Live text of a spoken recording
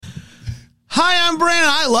Hi, I'm Brandon.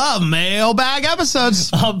 I love mailbag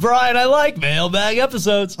episodes. I'm Brian. I like mailbag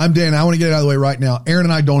episodes. I'm Dan. I want to get it out of the way right now. Aaron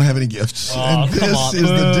and I don't have any gifts. And this is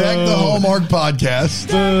the Deck the Hallmark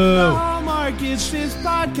podcast. Boo. Hallmark is this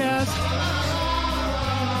podcast.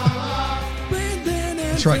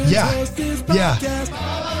 That's right. Yeah. Yeah.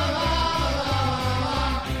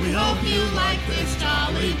 We hope you like this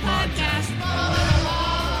jolly podcast.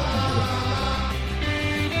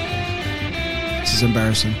 This is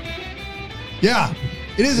embarrassing. Yeah.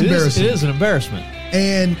 It is embarrassing. It is an embarrassment.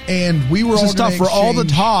 And we were This all is tough for all the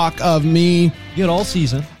talk of me You get all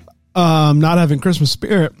season. not having Christmas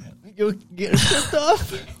spirit. You get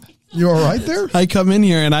stuff. You all right there? I come in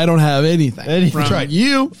here and I don't have anything.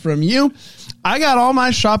 Anything. From you. I got all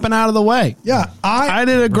my shopping out of the way. Yeah. I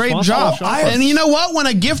did a great job. shopping. And you know what? When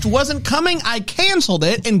a gift wasn't coming, I canceled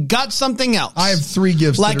it and got something else. I have 3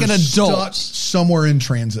 gifts like that an are adult stuck somewhere in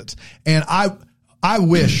transit. And I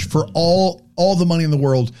wish for all the money in the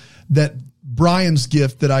world that Brian's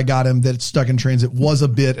gift that I got him that's stuck in transit was a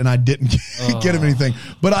bit and I didn't get him anything.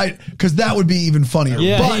 But because that would be even funnier.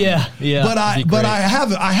 Yeah. But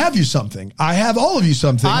I have you something. I have all of you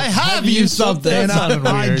something. I have you something. And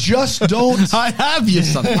I just don't. I have you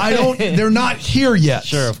something. They're not here yet.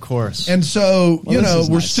 Sure, of course. And so,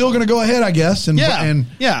 we're still going to go ahead, I guess.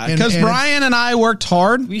 Because Brian and I worked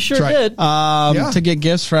hard. We sure right. did. To get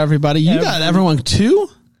gifts for everybody. You got everyone 2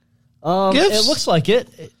 gifts? It looks like it.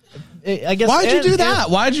 I guess. Why'd you do that?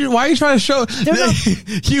 Why are you trying to show?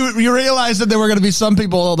 You realized that there were going to be some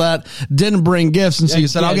people that didn't bring gifts, and so you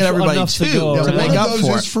said, "I'll get everybody 2 to make up for it." One of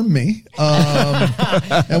those is from me,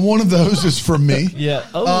 and one of those is from me. Yeah.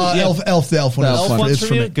 Elf the elf one. Elf one's is from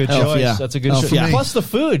from you. me. Good Elf, choice. yeah. That's a good Elf, choice. yeah. Plus the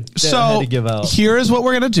food that I had to give out. Here is what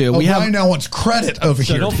we're going to do. Brian now wants credit over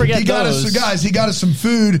here. Don't forget he got those. He got us some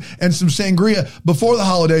food and some sangria before the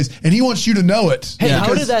holidays, and he wants you to know it. Hey,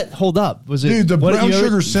 how did that hold up? Was it Dude, the brown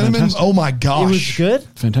sugar cinnamon? Fantastic. Oh my gosh. It was good.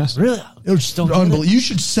 Fantastic. Really? It was unbelievable. You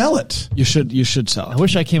should sell it. You should sell it. I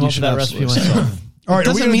wish I came up with that recipe myself. All right,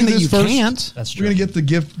 Doesn't are we mean gonna that do you this first? can't. That's true. We're going to get the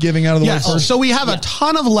gift giving out of the way Yes. first. So we have a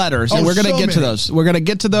ton of letters, and we're going to get to many. those. We're going to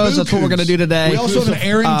get to those. That's what we're going to do today. We also have an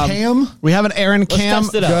Aaron Cam. We have an Aaron Cam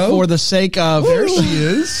test it out. for the sake of. There she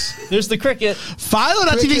is. There's the cricket.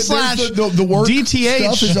 Philo.tv/ the work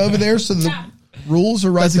DTH. stuff is over there, so the rules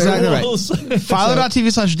are right That's there. exactly right.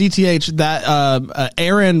 Philo.tv/DTH, that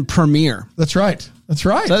Aaron premiere. That's right. That's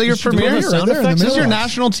right. Is that your premiere? Right there in the Sound Is this middle. your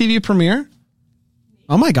national TV premiere?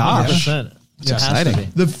 Oh my gosh. 100%. It's It has to exciting.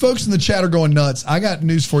 be. The folks in the chat are going nuts. I got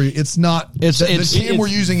news for you. It's not. The cam we're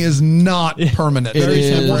using is not permanent. It is.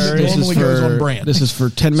 It normally goes on brand. This is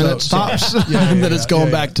for 10 minutes tops. And then it's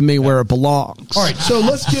going back to me where it belongs. All right, so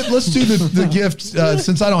let's do the gift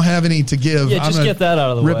since I don't have any to give. Yeah, just get that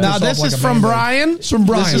out of the way. rip Now, off this like is a from man-made. Brian. It's from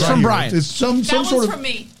Brian. This is right from here. Brian. It's some That sort one's of from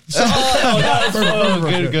me. Good.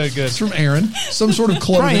 It's from Aaron. Some sort of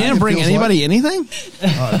clothing. Brian, you didn't it bring feels anybody anything? Like.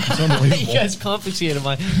 It's unbelievable. You guys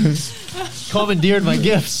commandeered my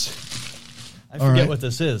gifts. I forget right. what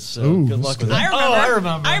this is. So Ooh, good luck with it. I remember. Oh, I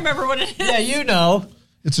remember. I remember what it is. Yeah, you know.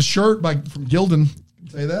 It's a shirt from Gildan. I can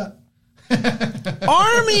tell you that.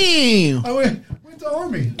 Army! I went to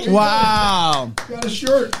Army. Wow. Got a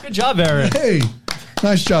shirt. Good job, Aaron. Hey,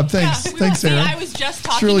 nice job. Thanks. Yeah, we Thanks, won't say Aaron. I was just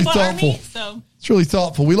talking really about thoughtful. Army, so It's really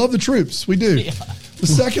thoughtful. We love the troops. We do. Yeah. The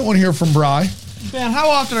second one here from Bri. Man, how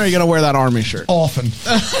often are you going to wear that Army shirt? Often.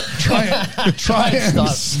 Try and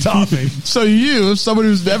stop me. So you, someone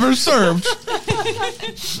who's never served,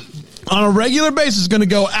 on a regular basis, is going to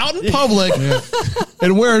go out in public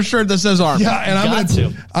and wear a shirt that says Army. Yeah, and I'm Got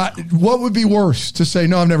going to. What would be worse? To say,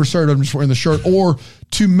 no, I've never served, I'm just wearing the shirt, or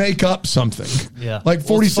to make up something. Yeah. Like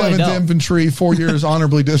Well, let's find 47th out. Infantry, 4 years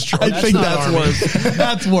honorably discharged. I think not that's Army. worse.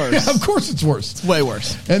 That's worse. Yeah, of course it's worse. Way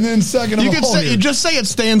worse. And then second You of could all say here. you just say it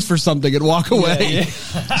stands for something and walk away.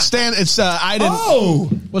 Stand. It's I didn't. Oh,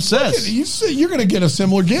 What's this? you say you're going to get a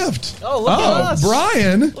similar gift. Oh, look at us.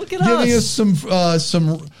 Brian, Look at giving us. us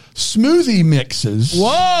some smoothie mixes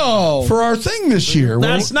Whoa! for our thing this year.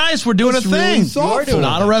 That's nice. We're doing a That's really thing. thoughtful.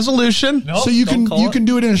 Not a resolution. Nope, So you don't can call it.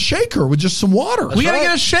 do it in a shaker with just some water. We got to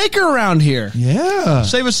get a shaker around here. Yeah.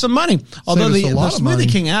 Save us some money. Although us the a lot of Smoothie money.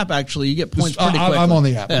 King app, actually, you get points pretty quickly. I'm on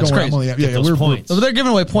the app. Yeah, Don't it's worry, crazy. I'm on the app. Get those points. So they're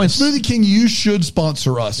giving away points. Smoothie King, you should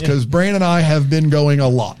sponsor us because Brandon and I have been going a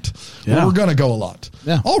lot. Yeah. Well, we're going to go a lot.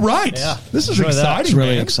 Yeah. All right. Yeah. This is Enjoy that. exciting. It's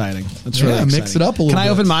really man. exciting. It's Yeah, really exciting. mix it up a little Can I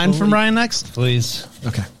bit. open mine from Brian next? Please.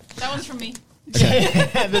 Okay. that one's from me.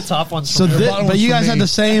 The top one's So, from me. bottom but one's you from guys me. had the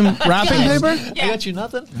same wrapping paper? I got you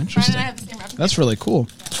nothing? Brian Interesting. and I have the same wrapping. That's really cool.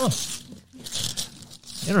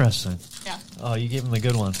 Interesting. Yeah. Oh, you gave him the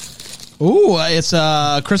good one. Ooh, it's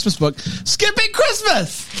a Christmas book. Skipping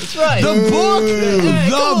Christmas. That's right. The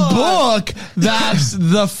book that's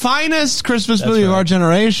the finest Christmas movie of our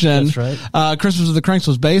generation. That's right. Christmas with the Cranks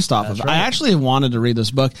was based off of. right. I actually wanted to read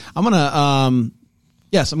this book. I'm gonna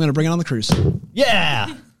bring it on the cruise.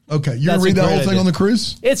 Yeah. Okay, you That's gonna read a that great whole thing idea. on the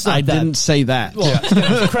cruise? It's not I that. didn't say that.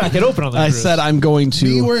 Well, crack it open on the I cruise. said I'm going Me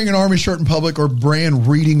to. wearing an army shirt in public or Bran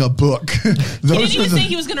reading a book. He didn't Those are even the. say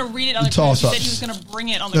he was going to read it on the cruise. He said he was toss-ups. going to bring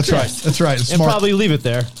it on the That's cruise. right. That's right. It's and smart. probably leave it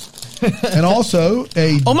there. And also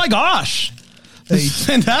Oh my gosh. This is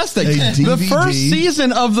fantastic. a The DVD. first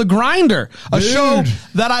season of The Grinder, a Dude. show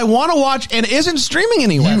that I want to watch and isn't streaming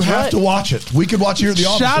anywhere. you have right. to watch it. We could watch it here at the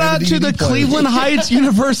office. Shout We have out a to the DVD player. Cleveland Heights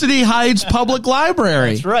University Heights Public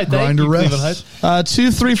Library. That's right. Thank Grinder you, rest. Cleveland Heights.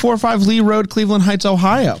 2345 Lee Road, Cleveland Heights,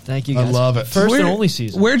 Ohio. Thank you, I guys. love it. First Where- and only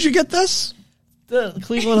season. Where'd you get this? The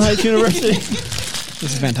Cleveland Heights University.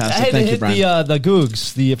 This is I fantastic. had to Thank you, hit Brian. the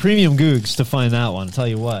Googs, the premium Googs, to find that one. I'll tell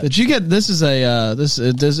you what. Did you get this? Is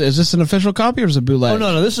this an official copy or is it a bootleg? Oh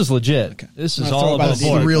no, this is legit. This is I'll throw all it by above the It's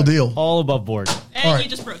board. the real deal. All above board. And All right. you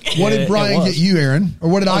just broke it. What Yeah, did it Brian was. get you, Aaron? Or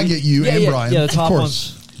what did I get you and Brian? Yeah, the top of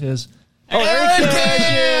course. one is. Eric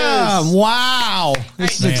Damn! Wow,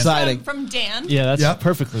 this is Right, exciting. From Dan. Yeah, that's Yep.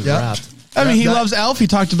 perfectly Yep. wrapped. I mean, he That- loves Elf. He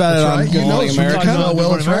talked about it That's on right. Good You know, Morning it's America. kind of how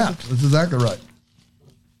well it's Good Morning wrapped. That's exactly right.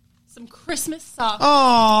 Some Christmas socks.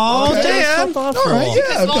 Oh, Okay. Dan. All right, yeah.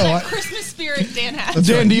 Because of all No, that I, Christmas spirit Dan has. That's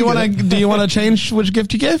Dan, right, do you get want to change which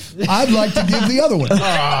gift you give? it. I'd like to give the other one.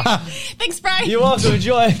 Thanks, Brian. You're welcome.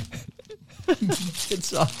 Enjoy. Good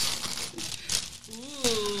stuff.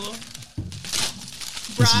 Ooh.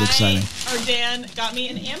 This is exciting. Or Dan got me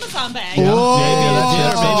an Amazon bag. Whoa.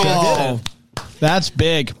 Maybe I did. That's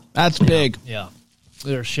big. That's big. Yeah.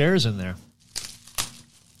 There are shares in there.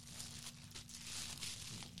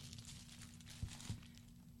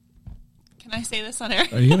 Can I say this on air?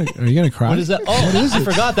 Are you gonna cry? What is that? Oh, I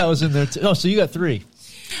forgot that was in there too. Oh, so you got 3.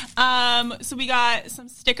 So we got some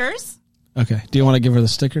stickers. Okay. Do you want to give her the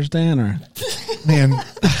stickers, Dan, or Man,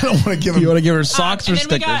 I don't want to give do you him. want to give her socks or and then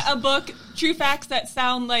stickers? we got a book, True Facts That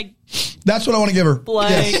Sound Like That's what I want to give her.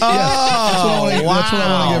 Blank. Yes, yes. That's what I want to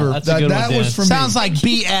give her. That's a good that one, was Dan. from Sounds me. like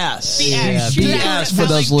BS. BS. Yeah, BS for Sound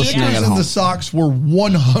those like listening BS. at And home. the socks were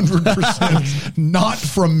 100% not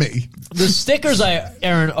from me. The stickers,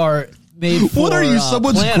 Aaron, are made for. What are you,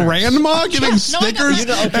 someone's planners. grandma giving no, I know stickers that. You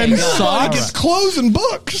know, okay, and yeah. socks? It's clothes and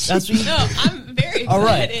books. That's what No, I'm very excited. All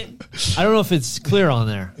right. I don't know if it's clear on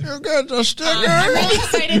there. You got the sticker. I'm really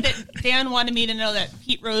excited that Dan wanted me to know that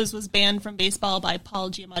Pete Rose was banned from baseball by Paul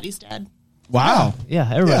Giamatti's dad. Wow. Yeah,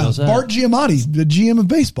 everybody Yeah, knows that. Bart Giamatti, the GM of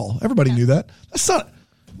baseball. Everybody knew that. That's not.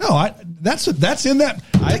 No, that's in that.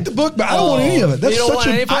 I take the book, but I don't want any of it. That's You don't such want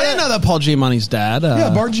any a. part I didn't know that Paul Giamatti's dad. Yeah,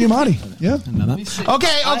 Bart Giamatti. Yeah.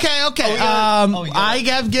 Okay. I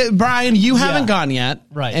have Brian. You haven't gone yet,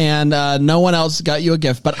 Right. And no one else got you a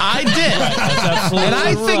gift, but I did. That's absolutely And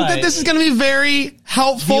I think that this is going to be very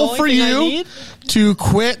helpful only for thing I you need? to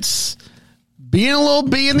quit being a little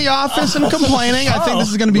bee in the office and complaining. I think this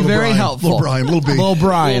is going to be Little very Brian, helpful. little Brian, little bee. Little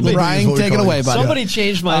Brian. Little bee is Brian, what we take it call away, you. buddy. Somebody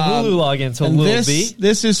changed my Hulu login to And Lil B.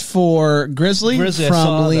 this is for Grizzly, Grizzly, I from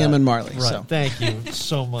saw Liam that. and Marley. Right. So. Thank you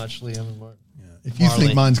so much, Liam and Marley. If you Marley.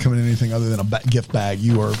 think mine's coming in anything other than a gift bag,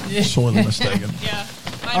 you are sorely mistaken. Yeah.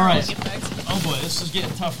 Mine All are right. gift bags. Oh boy, this is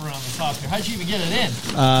getting tougher on the top here. How'd you even get it in?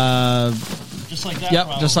 Just like that? Yep,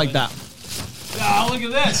 probably. just like that. Oh, look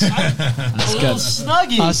at this. A little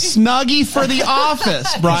snuggie. A snuggie for the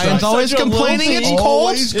office. Brian's Such always a complaining little it's thing. cold,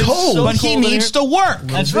 Always It's cold. so but he cold in needs here. to work.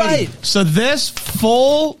 That's right. So this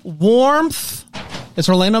full warmth, it's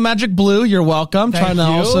Orlando Magic Blue. You're welcome. Thank Trying to you.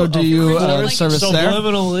 also do Of you course. service there.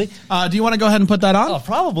 Subliminally. Do you want to go ahead and put that on? Oh,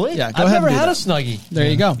 probably. Yeah, go I've ahead never and do had that. a snuggie. There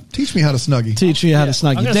you go. Teach me how to snuggie. Teach you how to I'm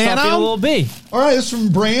snuggie. going to stop being a little bee. All right, it's from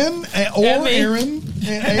Bran or And me. Aaron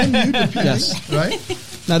and you, depending, Yes. right?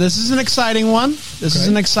 Now this is an exciting one. This is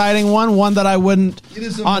an exciting one that I wouldn't It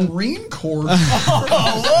is a on Marine Corps.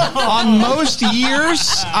 on most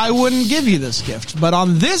years I wouldn't give you this gift, but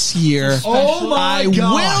on this year Oh my I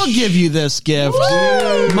gosh. will give you this gift.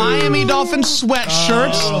 Miami Dolphins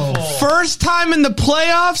sweatshirts. First time in the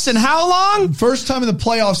playoffs in how long? First time in the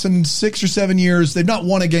playoffs in 6 or 7 years. They've not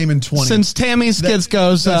won a game in 20. Since Tammy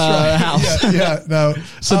Skidsko's house. Yeah, no.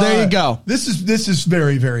 So there you go. This is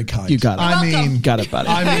very, very kind. You got it. I mean, Got it, buddy.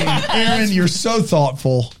 I mean, Aaron, you're so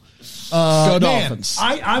thoughtful. Go Man, Dolphins.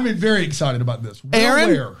 I'm very excited about this. Will Aaron?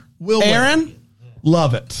 wear. Will wear. Aaron,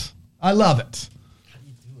 Love it. I love it.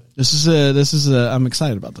 this is I'm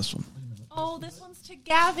excited about this one. Oh, this one's to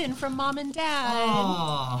Gavin from Mom and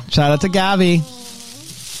Dad. Shout out to Gavi.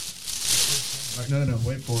 All right, no.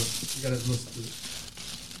 Wait for it. You got to listen to it.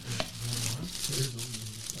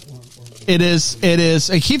 It is.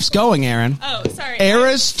 It keeps going, Aaron. Oh, sorry.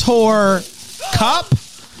 Eras Tour cup,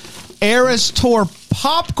 Eras Tour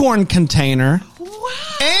popcorn container,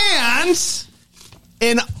 and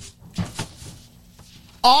an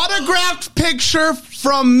autographed picture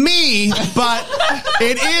from me, but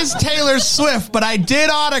it is Taylor Swift, but I did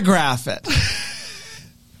autograph it.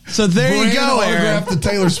 So there you go, Aaron. Autographed the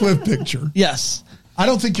Taylor Swift picture. Yes. I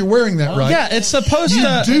don't think you're wearing that right. Yeah, it's supposed to.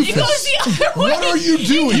 You go the other way. What are you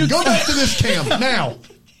doing? Go back to this cam now.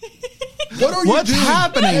 What are you What's doing?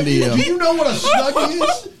 happening to you? Do you know what a snuggie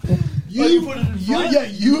is? You put it in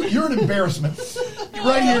front? You're an embarrassment.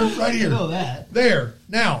 Right here. I know that. There.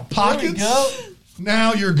 Now, pockets. There we go.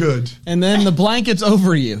 Now you're good. And then the blanket's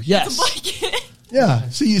over you. Yes. Yeah.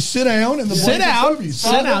 So you sit down and the blanket's over you.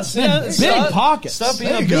 Sit down. Big pockets. Stop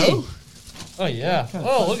being There a you go. bee. Oh yeah.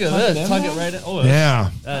 Oh, look at this. Tuck it right in. Oh,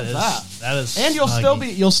 Yeah. that is. And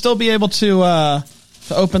you'll still be able to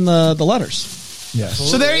open the letters. Yes.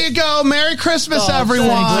 So there you go. Merry Christmas, everyone.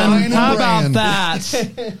 Brian How and about Brian.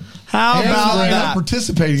 that? How about Brian not that?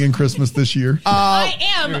 participating in Christmas this year. I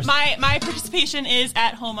am. My participation is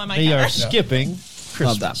at home on my They are couch. skipping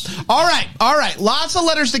Love Christmas. that. All right. Lots of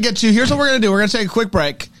letters to get to. Here's what we're going to do. We're going to take a quick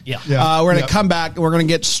break. Yeah. We're going to come back. We're going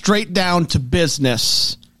to get straight down to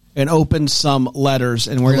business and open some letters.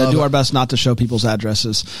 And we're going to do our best not to show people's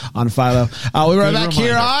addresses on Philo. We'll be right back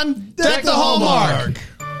here on Deck the Hallmark.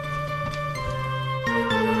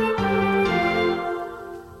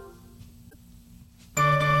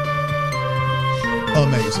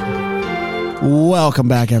 Amazing. Welcome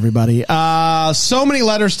back, everybody. So many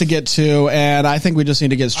letters to get to, and I think we just need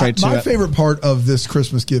to get straight to it. My favorite part of this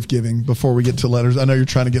Christmas gift giving, before we get to letters, I know you're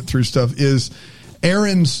trying to get through stuff, is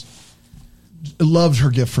Erin's loved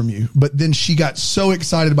her gift from you, but then she got so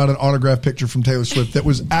excited about an autograph picture from Taylor Swift that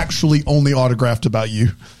was actually only autographed about you.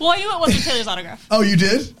 Well, I knew it wasn't Taylor's autograph. Oh, you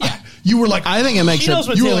did? Yeah. You were like, I think it makes She knows it.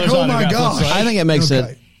 what you were Taylor's like, oh my autograph gosh. looks like. I think it makes it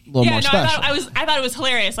Okay. a little more No, special. I thought it was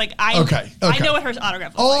hilarious. Like I know what her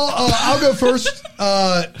autograph looks like. I'll go first.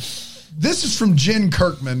 This is from Jen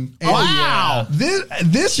Kirkman. And Wow.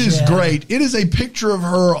 This is great. It is a picture of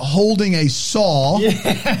her holding a saw in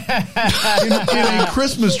a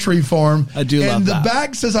Christmas tree farm. I do love And the that.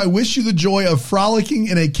 back says, I wish you the joy of frolicking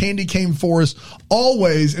in a candy cane forest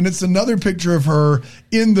always. And it's another picture of her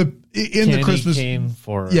in the Christmas cane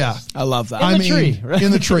forest. Yeah. I love that. In the tree, right?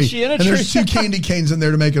 In the tree. She in a and there's tree. 2 candy canes in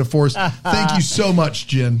there to make it a forest. Thank you so much,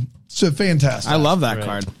 Jen. So fantastic. I love that Right.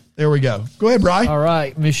 card. There we go. Go ahead, Bri. All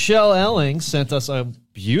right. Michelle Elling sent us a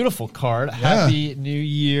beautiful card. Happy New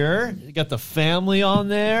Year. You got the family on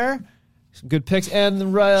there. Some good pics. And She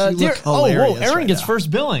dear, look hilarious Aaron right gets now.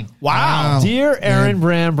 first billing. Wow. Dear Aaron,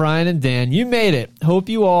 Bran, Brian, and Dan, you made it. Hope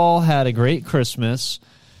you all had a great Christmas.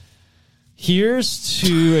 Here's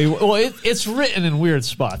to it's written in weird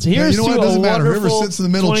spots. Here's you know what? to It doesn't a matter. Whoever wonderful sits in the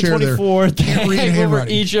middle chair there 2024. can't read Thank over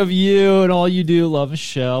handwriting. each of you and all you do. Love,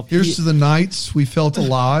 Michelle. Here's to the nights we felt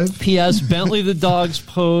alive. P.S. Bentley the dog's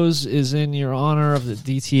pose is in your honor of the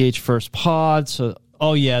DTH first pod. So,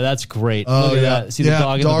 oh yeah, that's great. Oh, Look at yeah. that. See the Yeah,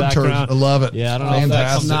 dog in the dog turd. background. I love it. Yeah, I don't know if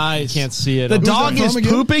Fantastic. that's Nice. You can't see it. The on dog that is from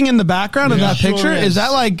again? pooping in the background of Yeah. that picture. Sure Is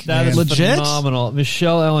that like that is legit? phenomenal.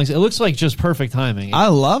 Michelle Ellings. It looks like just perfect timing. I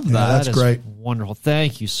love that. that's That is great. Wonderful.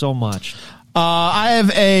 Thank you so much. I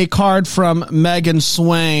have a card from Megan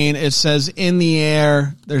Swain. It says, in the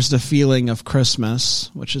air, there's the feeling of Christmas,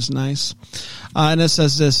 which is nice. And it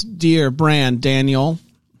says this, dear Bran, Daniel.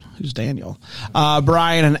 Who's Daniel?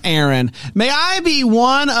 Brian and Aaron. May I be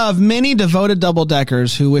one of many devoted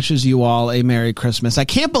double-deckers who wishes you all a Merry Christmas. I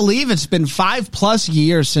can't believe it's been 5+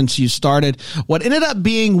 years since you started what ended up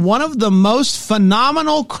being one of the most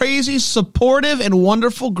phenomenal, crazy, supportive, and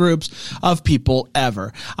wonderful groups of people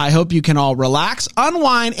ever. I hope you can all relax,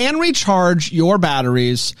 unwind, and recharge your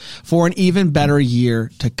batteries for an even better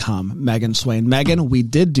year to come. Megan Swain. Megan, we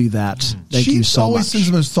did do that. Thank you so always much.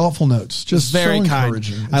 sends the most thoughtful notes. Just Very so kind.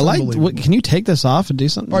 encouraging. It's I like. unbelievable. Can you take this off and do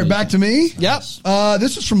something? All right, back to me. Yep.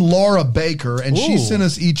 This is from Laura Baker, and she Ooh. sent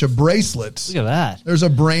us each a bracelet. Look at that. There's a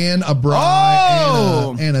Bran, a Bri,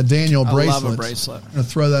 and a Daniel I bracelet. love a bracelet. I'm going to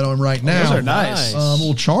throw that on right now. Those are nice. A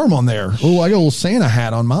little charm on there. Oh, I got a little Santa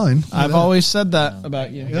hat on mine. Look at I've that. always said that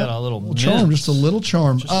about you. You got a little charm, just a little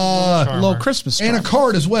charm. A little Christmas And a charm.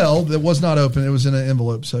 card as well that was not open. It was in an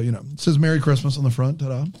envelope. So, it says Merry Christmas on the front.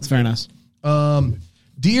 Ta-da. It's very nice.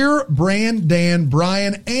 Dear Bran, Dan,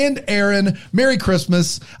 Brian, and Aaron, Merry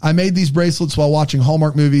Christmas. I made these bracelets while watching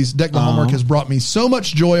Hallmark movies. Deck the Hallmark has brought me so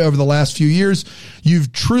much joy over the last few years.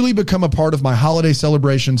 You've truly become a part of my holiday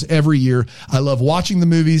celebrations every year. I love watching the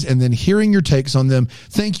movies and then hearing your takes on them.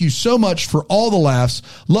 Thank you so much for all the laughs.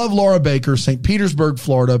 Love, Laura Baker, St. Petersburg,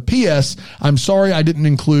 Florida. P.S. I'm sorry I didn't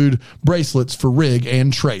include bracelets for Rig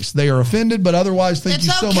and Trace. They are offended, but otherwise, thank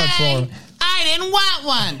you so much, Laura. I didn't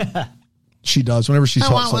want one. She does. Whenever she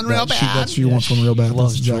talks want like one that, real bad. she wants one real bad.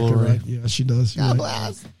 Loves That's exactly jewelry. right. Yeah, she does. You're God right.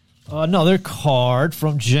 bless. Another card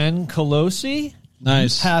from Jen Colosi.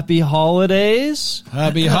 Nice. Happy holidays.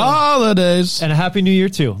 Happy holidays. And a happy new year,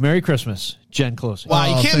 too. Merry Christmas, Jen Colosi. Wow,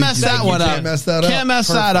 you can't thank mess you. that You one up. can't mess that up. Can't mess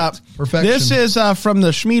that up. Perfection. This is from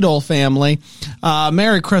the Schmiedel family.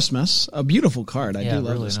 Merry Christmas. A beautiful card. I Yeah, do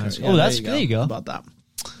love really this nice. card. Oh, there you go. How about that?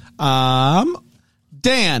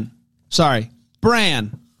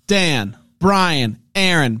 Bran, Dan, Brian,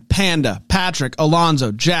 Aaron, Panda, Patrick,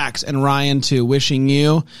 Alonzo, Jax, and Ryan too, wishing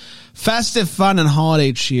you festive fun and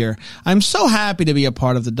holiday cheer. I'm so happy to be a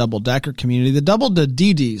part of the Double Decker community. The Double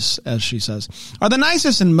DDs, as she says, are the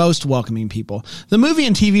nicest and most welcoming people. The movie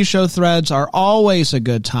and TV show threads are always a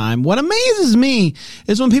good time. What amazes me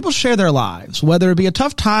is when people share their lives, whether it be a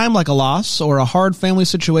tough time like a loss or a hard family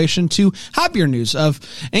situation to happier news of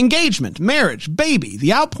engagement, marriage, baby.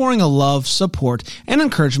 The outpouring of love, support, and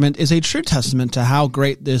encouragement is a true testament to how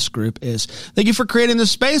great this group is. Thank you for creating this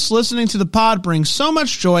space. Listening to the pod brings so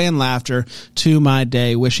much joy and laughter to my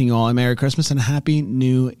day. Wishing you all a Merry Christmas and a Happy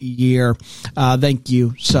New Year. Thank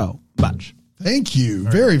you so much. Thank you.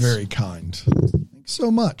 Very, very kind. Thanks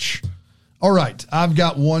so much. All right. I've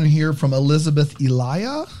got one here from Elizabeth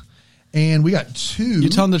Elia, and we got two. You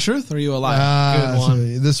telling the truth or are you a liar? Good one.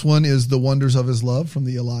 So this one is The Wonders of His Love from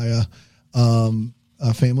the Elia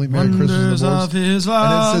family. Merry Christmas. Wonders of His And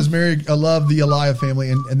love. it says, I love the Elia family.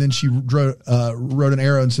 And then she wrote an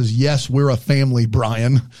arrow and says, yes, we're a family,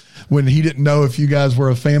 Brian. When he didn't know if you guys were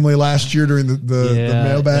a family last year during the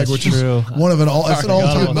mailbag, that's which true. is one of it's an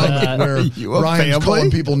all-time about moment that. where You a Brian's family?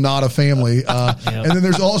 calling people not a family. And then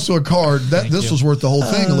there's also a card this was worth the whole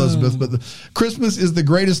thing, Elizabeth. But Christmas is the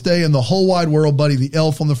greatest day in the whole wide world, buddy. The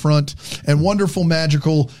elf on the front and wonderful,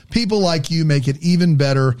 magical people like you make it even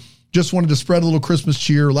better. Just wanted to spread a little Christmas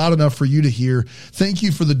cheer loud enough for you to hear. Thank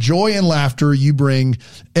you for the joy and laughter you bring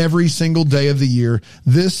every single day of the year.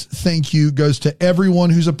 This thank you goes to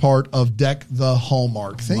everyone who's a part of Deck the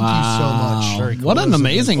Hallmark. Thank you so much. Very cool. What an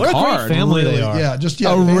amazing What a great card. family Really, they are. yeah, just A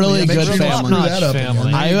family. really Make good sure you don't family. screw that up Top-notch again.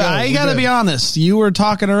 family. There you go. I We're got to good. be honest. You were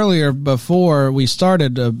talking earlier before we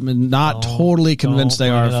started, not totally convinced they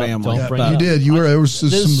don't are a bring it up. family. Don't bring but- it You up. did. You were. There was some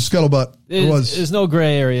scuttlebutt. It was. There's no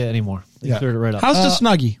gray area anymore. They Yeah. cleared it right up. How's the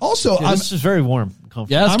Snuggie? Also, Yeah, I'm, this is very warm. and comfortable.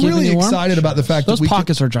 Yeah, it's I'm keeping really you warm? excited about the fact Those that we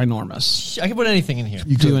pockets are ginormous. I can put anything in here.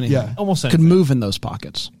 you Do could, anything. yeah, Almost Could anything. move in those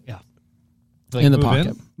pockets. Yeah. Like In the move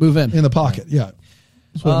pocket. Move in. in the pocket. Yeah,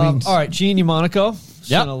 that's what it means. All right, Gene Monaco. Yep.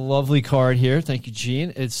 Sent a lovely card here. Thank you,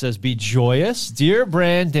 Gene. It says, be joyous. Dear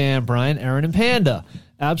Bran, Dan, Brian, Aaron, and Panda.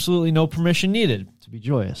 Absolutely no permission needed to be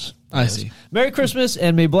joyous. I see. Merry Christmas,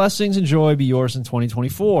 and may blessings and joy be yours in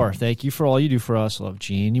 2024. Thank you for all you do for us. Love,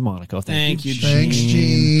 Gene Monaco. Thank you, Thanks,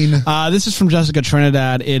 Gene. This is from Jessica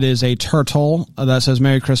Trinidad. It is a turtle that says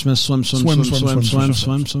 "Merry Christmas." Swim, swim, swim, swim, swim, swim, swim,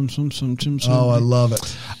 swim, swim, swim, swim, swim. Oh, I love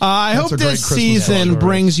it. I That's hope a great this Christmas season song.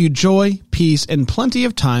 brings you joy, peace, and plenty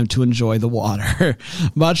of time to enjoy the water.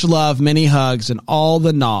 Much love, many hugs, and all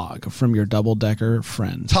the nog from your double-decker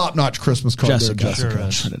friend. Top notch Christmas card Jessica. there, Jessica. Sure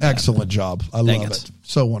is. Trinidad. Excellent job. I Dang love it. it.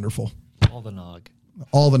 So wonderful. All the nog.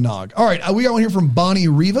 All the nog. All right, we got one here from Bonnie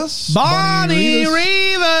Rivas. Bonnie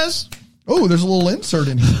Rivas. Oh, there's a little insert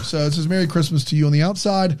in here. So it says, Merry Christmas to you on the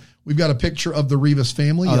outside. We've got a picture of the Rivas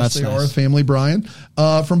family. Oh, Yes, that's they nice. are a family, Brian.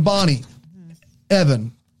 From Bonnie,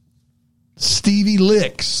 Evan, Stevie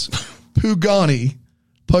Licks, Pagani,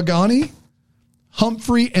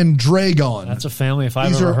 Humphrey, and Dragon. That's a family if I've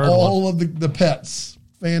These ever are heard all one. of the pets.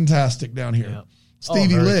 Fantastic down here. Yeah.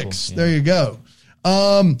 Stevie Oh, very Licks. cool. Yeah. There you go.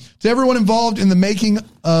 To everyone involved in the making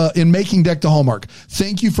Deck to Hallmark,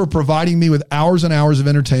 thank you for providing me with hours and hours of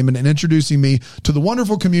entertainment and introducing me to the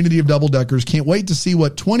wonderful community of double deckers. Can't wait to see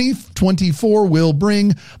what 2024 will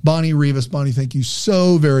bring. Bonnie Rivas. Bonnie, thank you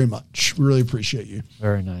so very much. We really appreciate you.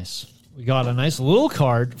 Very nice. We got a nice little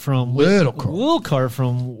card from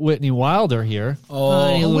Whitney Wilder here.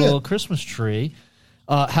 Tiny little Whit. Christmas tree.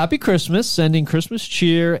 Happy Christmas, sending Christmas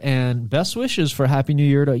cheer and best wishes for Happy New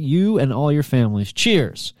Year to you and all your families.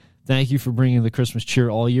 Cheers. Thank you for bringing the Christmas cheer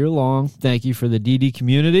all year long. Thank you for the DD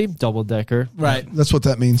community, double decker. Right. That's what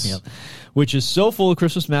that means. Yep. Which is so full of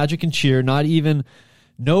Christmas magic and cheer, not even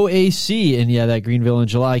No AC, and yeah, that Greenville in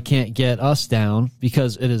July can't get us down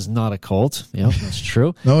because it is not a cult. Yep, that's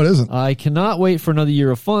true. No, it isn't. I cannot wait for another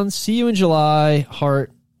year of fun. See you in July.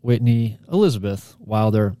 Hart, Whitney, Elizabeth,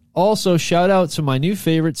 Wilder. Also, shout out to my new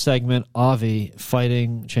favorite segment, Avi,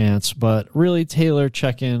 Fighting Chance. But really, Taylor,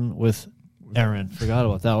 check in with Aaron. Forgot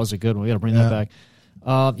about that. That was a good one. We got to bring that back.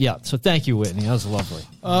 So thank you, Whitney. That was lovely.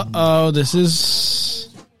 This is...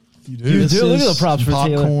 You do. Look at the props for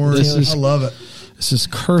popcorn. Taylor. I love it. This is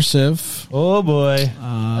cursive. Oh, boy.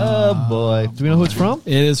 Oh, boy. Do we know who it's from?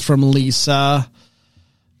 It is from Lisa.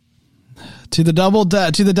 To the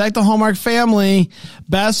Deck the Hallmark family,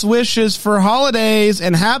 best wishes for holidays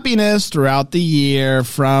and happiness throughout the year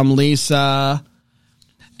from Lisa.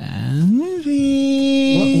 And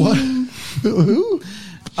What? Who?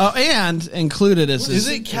 Oh, and included Is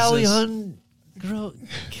it Caliandro?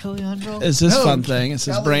 Is this No, fun thing? It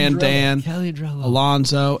says Brand, Dan, Caliandrello.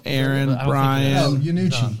 Alonzo, Aaron, I don't Brian,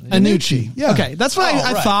 think Yanucci. Yeah. Okay, that's what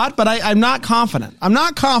I right. thought, but I'm not confident. I'm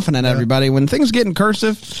not confident, everybody. When things get in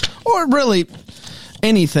cursive, or really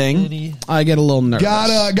anything, I get a little nervous.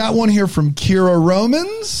 Got one here from Kira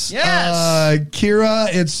Romans. Yes. Kira,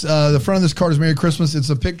 it's the front of this card is Merry Christmas. It's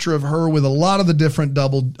a picture of her with a lot of the different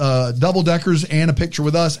double deckers, and a picture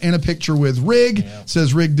with us, and a picture with Rig. It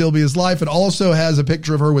says Rig Dilby is life. It also has a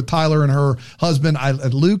picture of her with Tyler and her husband,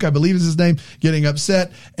 Luke, I believe is his name, getting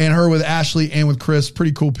upset, and her with Ashley and with Chris.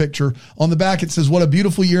 Pretty cool picture. On the back, it says, what a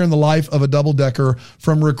beautiful year in the life of a double decker.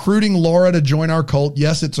 From recruiting Laura to join our cult.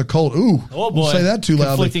 Yes, it's a cult. Ooh, Oh, boy. Don't say that too loudly.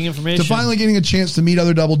 Conflicting information. To finally getting a chance to meet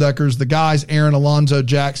other double deckers, the guys, Aaron, Alonzo,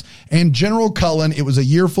 Jax, and General Cullen. It was a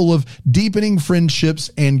year full of deepening friendships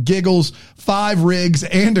and giggles, 5 rigs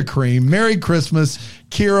and a cream. Merry Christmas,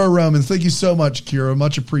 Kira Romans. Thank you so much, Kira.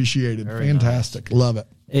 Much appreciated. Fantastic. Nice. Love it.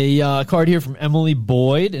 A card here from Emily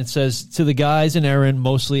Boyd. It says, to the guys and Aaron,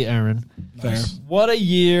 mostly Aaron. Nice. What a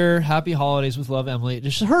year. Happy holidays with love, Emily.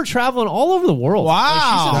 Just her traveling all over the world.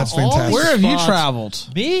 Wow. Like, That's fantastic. Where have you traveled?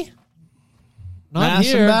 Me? Not Mass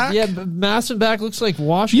here. and back? Yeah, but Mass and back looks like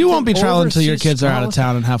Washington. You won't be traveling until your overseas kids are out of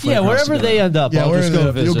town and halfway. Yeah, across wherever the they world. end up, Yeah, I'll just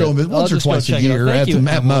go visit. you'll go visit I'll once or just go twice a check it out. year Thank you, at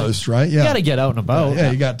Emily. most, right? Yeah. You got to get out and about.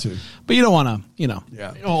 Yeah, you got to. But you don't want to, Yeah.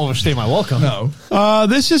 You don't overstay my welcome. No.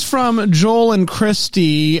 This is from Joel and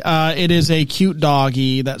Christy. It is a cute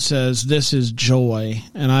doggy that says, this is joy.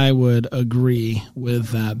 And I would agree with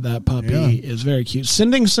that. That puppy is very cute.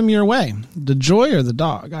 Sending some your way. The joy or the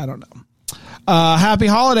dog? I don't know. Happy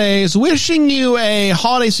holidays. Wishing you a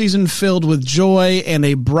holiday season filled with joy and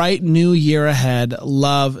a bright new year ahead.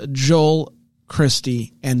 Love, Joel,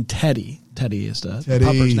 Christy, and Teddy. Teddy is the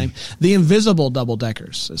pupper's name. The invisible double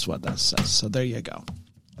deckers is what that says. So there you go.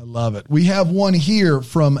 I love it. We have one here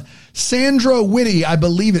from Sandra Whitty. I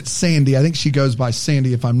believe it's Sandy. I think she goes by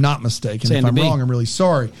Sandy if I'm not mistaken. Sandy if I'm B. wrong, I'm really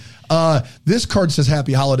sorry. This card says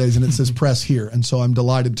Happy Holidays and it says press here. And so I'm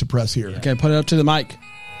delighted to press here. Okay, put it up to the mic.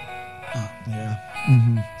 Yeah.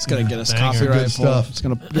 It's going to get us Banger. copyright Good pull. stuff. It's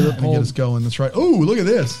going to Get us going. That's right. Oh, look at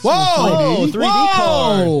this. Whoa! 3D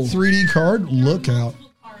card. 3D card. Look out.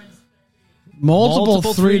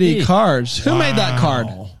 Multiple 3D 3D cards. Who made that card?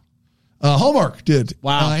 Hallmark did.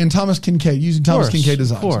 Wow. And Thomas Kincaid, using Thomas Kincaid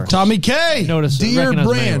designs. Of course. Tommy K. Notice it, Dear recognize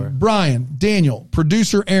them anywhere. Brand, Brian, Daniel,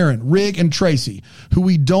 producer Aaron, Rig, and Tracy, who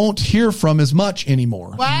we don't hear from as much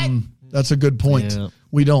anymore. What? That's a good point. Yeah.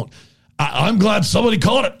 We don't. I'm glad somebody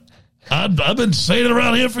caught it. I've been saying it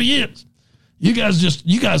around here for years. You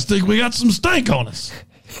guys think we got some stank on us.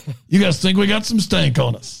 You guys think we got some stank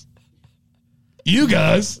on us. You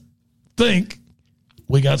guys think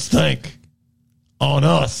we got stank on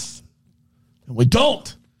us. And we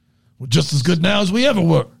don't. We're just as good now as we ever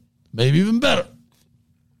were. Maybe even better.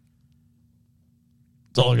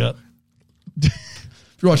 That's all I got.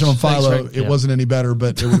 If you're watching on Philo, Rick. it wasn't any better,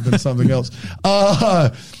 but it would have been something else.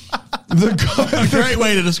 The Great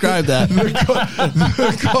way to describe that.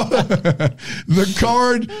 The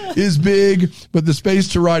card is big, but the space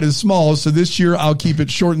to write is small. So this year I'll keep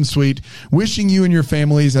it short and sweet. Wishing you and your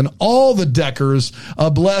families and all the Deckers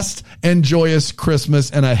a blessed and joyous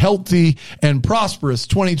Christmas and a healthy and prosperous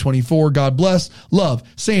 2024. God bless. Love,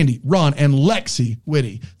 Sandy, Ron, and Lexi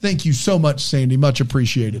Whitty. Thank you so much, Sandy. Much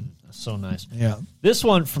appreciated. So nice. Yeah. This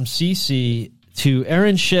one from CC to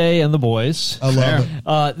Aaron Shea and the boys. I love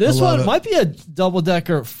it. This I love one it. might be a double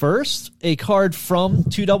decker first. A card from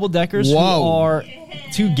 2 double deckers who Whoa. are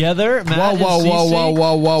together. Matt Whoa, and whoa, whoa, Cece. whoa,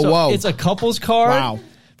 whoa, whoa, So whoa. it's a couples card. Wow.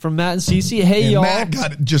 From Matt and Cece. Hey, And y'all.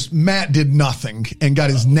 Matt did nothing and got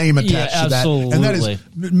his name attached to that. And that is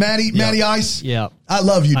Matty Ice. Yeah. I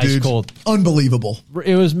love you, Ice dude. cold. Unbelievable.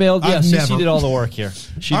 It was mailed. Yeah, I've Cece never- did all the work here.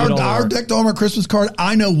 She did all the Our work. Deck the Hallmark Christmas card,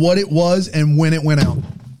 I know what it was and when it went out.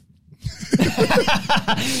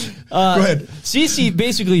 Go ahead. Cece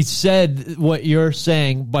basically said what you're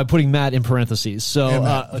saying by putting Matt in parentheses. So, Yeah,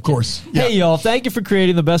 Matt, of course. Yeah. Hey, y'all, thank you for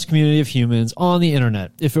creating the best community of humans on the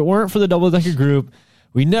internet. If it weren't for the Double Decker group,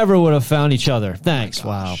 we never would have found each other. Thanks.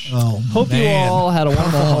 Wow. Oh, Hope you man. all had a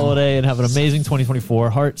wonderful holiday and have an amazing 2024.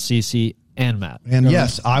 Heart, Cece, and Matt. And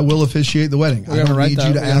yes, I will officiate the wedding. I don't need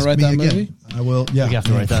you to ask me again. I will. Yeah. We have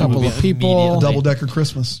to write that Couple movie of people. immediately. Double decker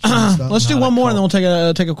Christmas. Let's do one more, and then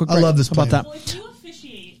we'll take a quick break. I love this How about plan. that? Well, if you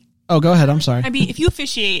officiate, Oh, go ahead. I'm sorry. I mean, if you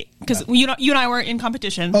officiate, because you and I were in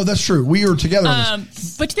competition. Oh, that's true. We are together on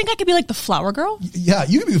this. But do you think I could be like the flower girl? Yeah,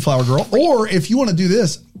 you can be the flower girl. Or if you want to do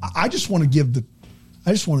this, I just want to give the.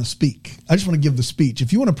 I just want to speak. I just want to give the speech.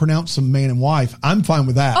 If you want to pronounce some man and wife, I'm fine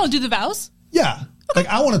with that. Oh, do the vows? Yeah. Like,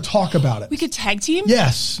 I want to talk about it. We could tag team?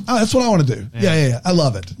 Yes. Oh, that's what I want to do. Yeah. I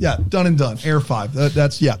love it. Yeah. Done and done. Air 5.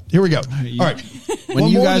 That's, yeah. Here we go. All right. When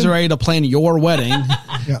you guys are ready to plan your wedding,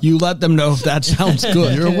 you let them know if that sounds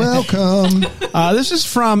good. You're welcome. This is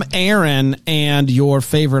from Aaron and your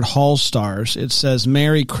favorite Hall stars. It says,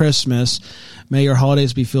 Merry Christmas. May your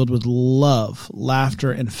holidays be filled with love,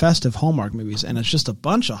 laughter, and festive Hallmark movies. And it's just a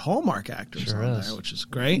bunch of Hallmark actors on there, which is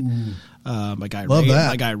great. My guy Love that.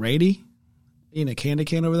 My guy Rady eating a candy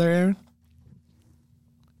cane over there, Aaron.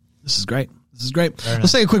 This is great. Let's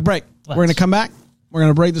take a quick break. We're going to come back. We're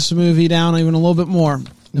going to break this movie down even a little bit more.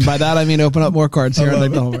 And by that, I mean open up more cards here on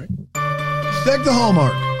the Hallmark. Deck the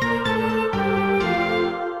Hallmark.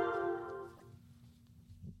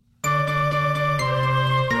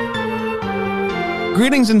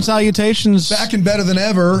 Greetings and salutations. Back and better than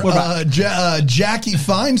ever. Jackie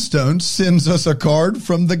Finestone sends us a card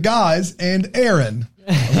from the guys and Aaron.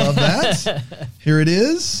 I love that. Here it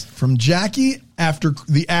is from Jackie after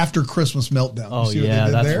Christmas meltdown. Oh, You see what they yeah,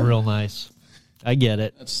 did that's there? real nice. I get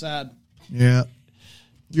it. That's sad. Yeah.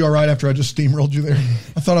 You all right after I just steamrolled you there?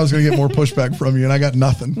 I thought I was going to get more pushback from you, and I got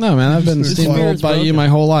nothing. No, man, I've been steamrolled by you my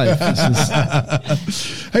whole life.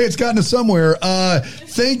 Hey, it's gotten us somewhere.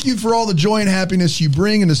 Thank you for all the joy and happiness you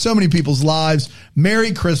bring into so many people's lives.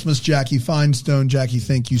 Merry Christmas, Jackie Finestone. Jackie,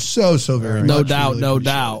 thank you so very much. No We doubt, really no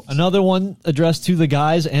appreciate doubt. Another one addressed to the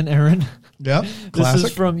guys and Aaron. it. Yep, This classic.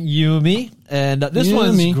 is from Yumi, and this Yumi.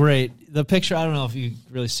 one's great. The picture, I don't know if you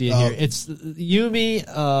really see it here. It's Yumi,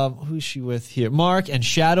 who's she with here? Mark and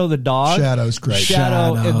Shadow the dog. Shadow's great.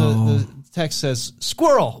 Shadow, Shadow. and the text says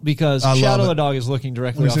squirrel because I love Shadow it. the dog is looking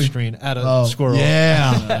directly Let me off see. screen at a squirrel.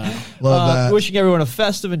 Yeah. Love that. Wishing everyone a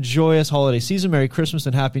festive and joyous holiday season. Merry Christmas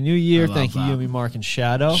and Happy New Year. Thank you, Yumi, Mark, and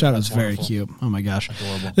Shadow. Shadow's That's very wonderful. cute. Oh my gosh.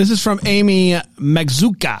 Adorable. This is from Amy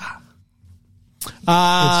Magzuka. It's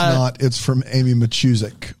not. It's from Amy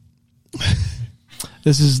Machuzik.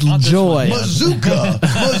 This is Joy. Mazooka.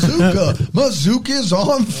 Mazooka's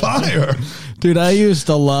on fire. Dude, I used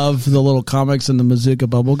to love the little comics in the Mazuka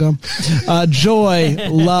bubblegum. Joy,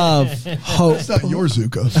 love, hope. That's not your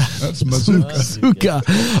Zuka. That's Mazooka.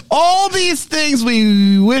 Mazuka. All these things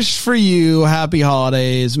we wish for you. Happy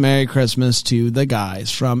holidays. Merry Christmas to the guys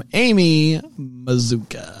from Amy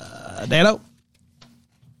Mazuka. Dano?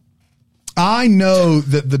 I know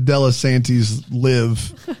that the Delasantis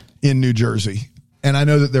live in New Jersey, and I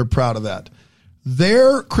know that they're proud of that.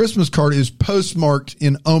 Their Christmas card is postmarked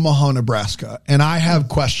in Omaha, Nebraska, and I have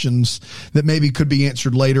questions that maybe could be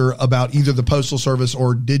answered later about either the Postal Service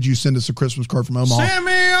or did you send us a Christmas card from Omaha? Send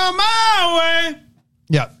me on my way.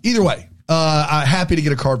 Yeah, either way, I'm happy to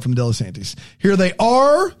get a card from Delasantis. Here they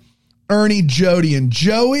are, Ernie, Jody, and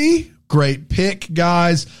Joey. Great pick,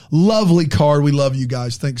 guys. Lovely card. We love you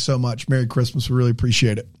guys. Thanks so much. Merry Christmas. We really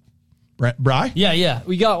appreciate it. Bri? Yeah.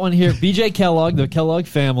 We got one here. BJ Kellogg, the Kellogg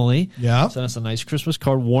family. Yeah. Sent us a nice Christmas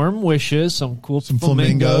card. Warm wishes. Some cool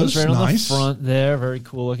flamingos. right on Nice. the front there. Very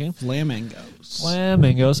cool looking. Flamingos.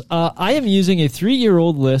 Flamingos. I am using a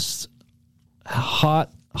 3-year-old list.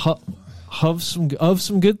 Of some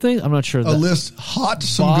good things. I'm not sure. A list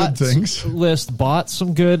some good things. List bought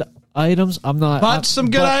some good items. I'm not. Bought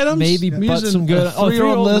some good items? Maybe Yeah. bought Using some good. a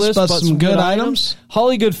 3-year-old list, bought some good items?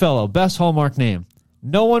 Holly Goodfellow, best Hallmark name.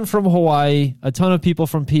 No one from Hawaii. A ton of people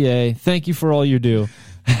from PA. Thank you for all you do.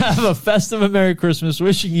 Have a festive and Merry Christmas.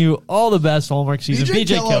 Wishing you all the best Hallmark season.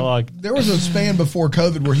 BJ Kellogg. There was a span before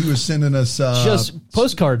COVID where he was sending us Just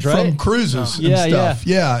postcards, right? from cruises and Yeah, stuff.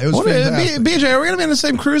 Yeah, it was fantastic. BJ, are we going to be on the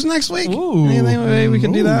same cruise next week? Ooh. Anything maybe we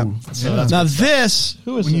can do that? Yeah. Now this,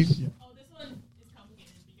 who is When you- this?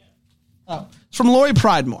 Oh, it's from Lori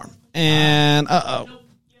Pridemore. And,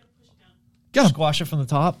 Squash it from the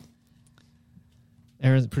top.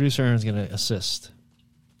 Producer Aaron's going to assist.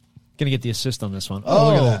 Going to get the assist on this one. Oh,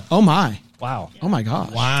 look at that. oh my. Wow. Oh my gosh.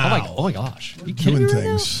 Oh my gosh. Are you kidding Doing me right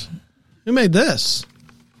things. Who made this?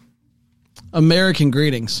 American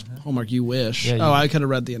greetings. Hallmark, you wish. Yeah, I could have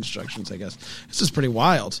read the instructions, I guess. This is pretty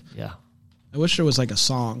wild. Yeah. I wish there was like a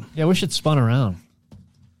song. Yeah, I wish it spun around.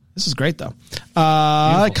 This is great, though.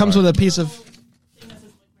 It comes with a piece of...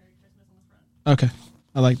 Okay.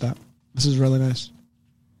 I like that. This is really nice.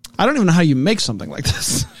 I don't even know how you make something like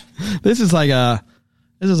this. This is like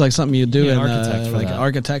something you do in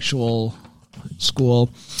architectural school.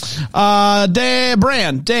 Dan,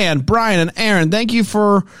 Brian, and Aaron, thank you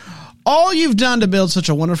for all you've done to build such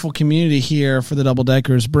a wonderful community here for the Double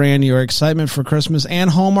Deckers. Brian, your excitement for Christmas and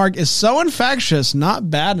Hallmark is so infectious, not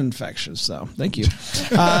bad infectious, though. Thank you.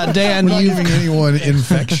 Dan, We're not giving anyone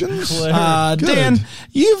infections. Dan,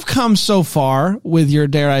 you've come so far with your,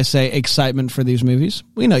 dare I say, excitement for these movies.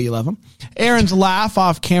 We know you love them. Aaron's laugh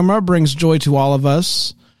off camera brings joy to all of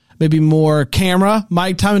us. Maybe more camera,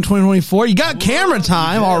 mic time in 2024. You got camera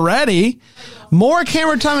time already. More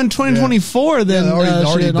camera time in 2024 than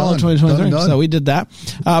already in all of done. 2023. Done. So we did that.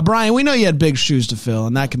 Brian, we know you had big shoes to fill,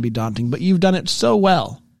 and that can be daunting, but you've done it so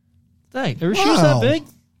well. Thanks. Are your shoes that big?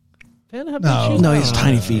 Panda have big shoes? No, he has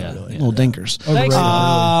tiny feet, little dinkers. Thanks.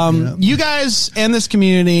 You guys and this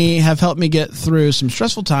community have helped me get through some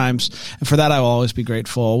stressful times, and for that I will always be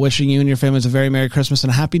grateful. Wishing you and your families a very Merry Christmas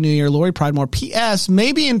and a Happy New Year. Lori Pridemore. P.S.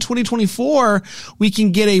 Maybe in 2024 we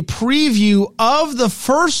can get a preview of the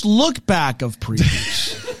first look back of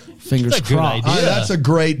previews. Fingers That's a good crossed. idea. That's a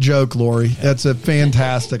great joke, Lori. That's a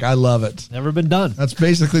fantastic. I love it. Never been done. That's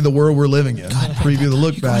basically the world we're living in. Preview the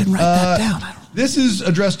look back. Write that down. This is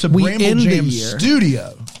addressed to We Bramble end the Jam year.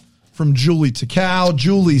 Studio from Julie Takau.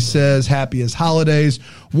 Julie says, happy as holidays,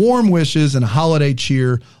 warm wishes, and holiday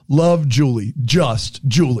cheer. Love, Julie. Just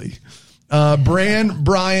Julie. Brian,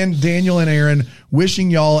 Daniel, and Aaron, wishing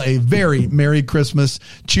y'all a very Merry Christmas.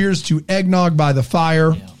 Cheers to eggnog by the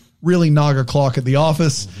fire. Really nog o'clock at the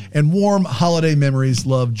office. And warm holiday memories.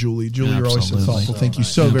 Love, Julie. Julie, you're always so Absolutely. thoughtful. Thank you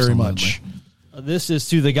so very much. This is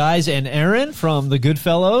to the guys and Aaron from the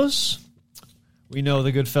Goodfellows. We know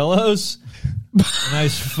the Goodfellows.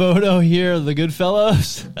 Nice photo here of the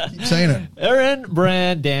Goodfellows. Keep saying it. Aaron,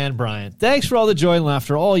 Brand, Dan, Brian. Thanks for all the joy and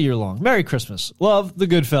laughter all year long. Merry Christmas. Love the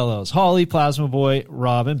Goodfellows. Holly, Plasma Boy,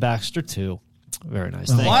 Robin, Baxter, too. Very nice.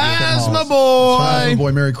 Thank you. Plasma Plasma boy.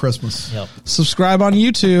 boy, Merry Christmas. Yep. Subscribe on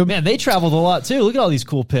YouTube. Man, they traveled a lot, too. Look at all these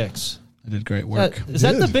cool pics. I did great work. Is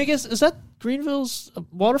that the Did. biggest? Is that Greenville's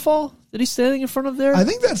waterfall that he's standing in front of there? I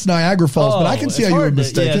think that's Niagara Falls, but I can see it's how you hard would to-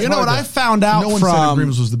 mistake yeah, it. it's You know what I found out No one said from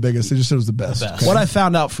Agreements was the biggest. They just said it was the best. what I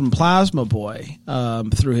found out from Plasma Boy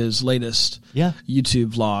through his latest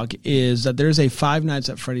YouTube vlog is that there's a Five Nights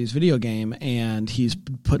at Freddy's video game, and he's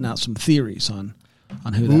putting out some theories on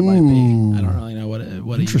who that might be. I don't really know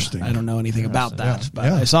what Interesting. I don't know anything about that, but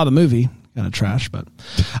Yeah. I saw the movie. Kind of trash, but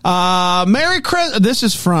Merry Christmas. This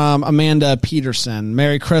is from Amanda Peterson.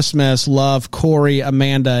 Merry Christmas, love Corey,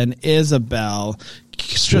 Amanda, and Isabel.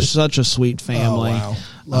 It's just such a sweet family. Oh, wow.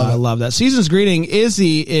 I love that. Season's greeting.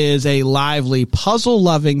 Izzy is a lively,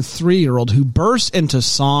 puzzle-loving 3-year-old who bursts into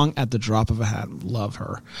song at the drop of a hat. Love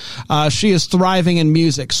her. She is thriving in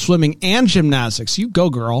music, swimming, and gymnastics. You go,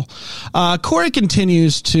 girl. Corey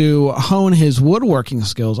continues to hone his woodworking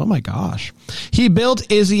skills. Oh, my gosh. He built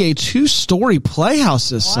Izzy a 2-story playhouse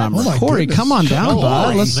this summer. Oh, my Corey, goodness. come on down, Holy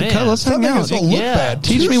bud. Let's man. hang Something out. doesn't look bad.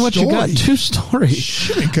 Teach me what you got. 2-story. 2-story.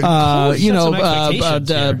 Shit, some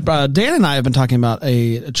expectations Dan and I have been talking about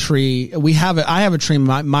a tree. I have a tree in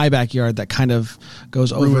my backyard that kind of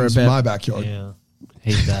goes over a ruins bit. my backyard. Yeah.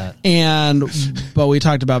 Hate that. But we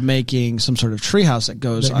talked about making some sort of treehouse that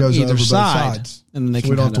goes That on goes over either both side, sides. and then they So can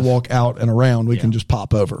we don't have kind to of- walk out and around. We can just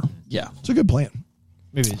pop over. Yeah, It's a good plan.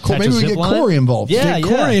 Maybe, Cool. Maybe we get Corey involved. Yeah, Get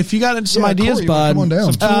Corey, if you got some ideas, Corey, bud. come on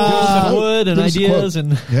down. Some wood and give us a quote. ideas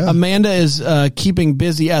and Yeah. Amanda is keeping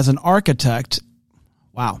busy as an architect.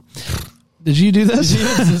 Wow. Did you do this? Did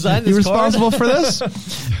you design this You card? responsible for this?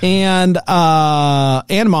 and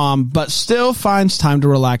mom, but still finds time to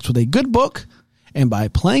relax with a good book and by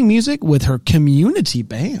playing music with her community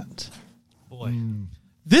band. boy.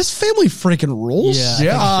 This family freaking rules. Yeah,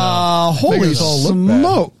 Yeah. Holy Figures all look bad.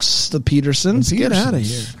 smokes. The Petersons. Get out of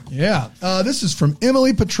here. Yeah. This is from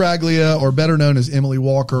Emily Petraglia, or better known as Emily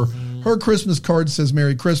Walker. Her Christmas card says,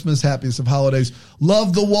 Merry Christmas, happiest of holidays.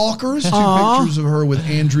 Love the Walkers. 2 pictures of her with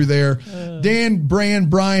Andrew there. Dan,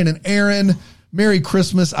 Brian, and Aaron. Merry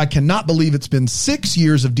Christmas. I cannot believe it's been 6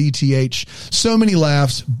 years of DTH. So many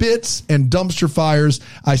laughs, bits, and dumpster fires.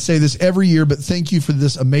 I say this every year, but thank you for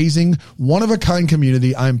this amazing, one-of-a-kind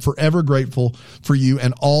community. I am forever grateful for you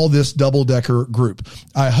and all this double-decker group.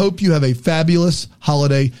 I hope you have a fabulous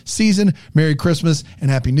holiday season. Merry Christmas and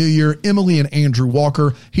Happy New Year. Emily and Andrew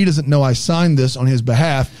Walker. He doesn't know I signed this on his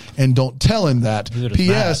behalf, and don't tell him that. Neither does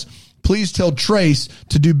P.S. Please tell Trace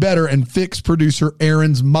to do better and fix producer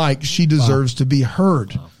Aaron's mic. She deserves to be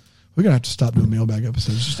heard. We're going to have to stop doing mailbag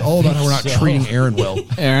episodes. It's just all about how we're not treating Aaron well.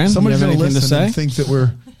 Aaron, somebody's you have going to anything to listen say? and think that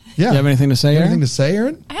we're... Yeah. You have anything to say, Aaron? Anything to say,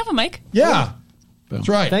 Aaron? I have a mic. Yeah. That's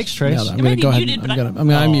right. Thanks, Trace. I'm It going might to be go ahead. muted, but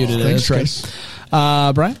I muted it. Thanks, It's good.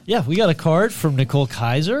 Trace. Brian? Yeah, we got a card from Nicole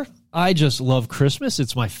Kaiser. I just love Christmas.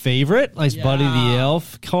 It's my favorite. Nice Buddy the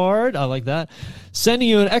Elf card. I like that. Sending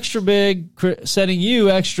you extra big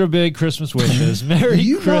Christmas wishes. Merry Do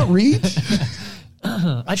you not read?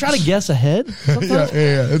 I try to guess ahead. yeah.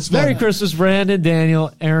 It's fun. Merry Christmas, Brandon,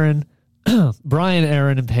 Daniel, Aaron, Brian,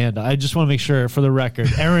 Aaron, and Panda. I just want to make sure for the record.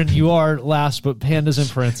 Aaron, you are last, but Panda's in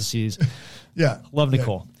parentheses. Yeah. Love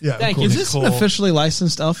Nicole. Yeah. Thank of you, course. Is this an Nicole. officially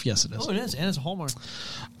licensed elf? Yes, it is. Oh, it is, and it's a Hallmark.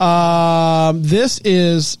 This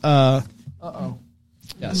is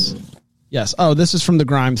yes. Oh, this is from the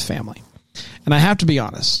Grimes family. And I have to be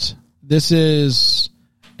honest. This is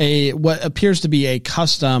what appears to be a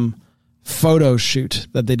custom photo shoot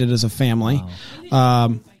that they did as a family.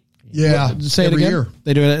 Yeah. Say it every again. year.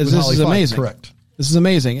 They do it. With This Holly is Fife, amazing. Correct. This is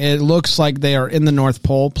amazing. It looks like they are in the North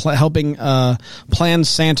Pole helping plan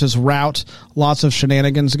Santa's route. Lots of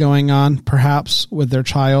shenanigans going on, perhaps, with their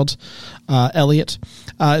child, Elliot.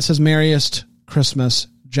 It says, Merriest Christmas,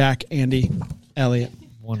 Jack, Andy, Elliot.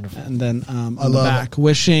 Wonderful. And then on the love back,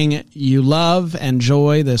 wishing you love and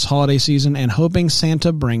joy this holiday season and hoping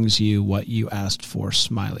Santa brings you what you asked for,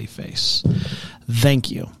 smiley face.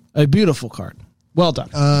 Thank you. A beautiful card. Well done.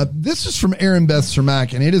 This is from Aaron Beth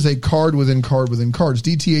Cermak, and it is a card within card within cards.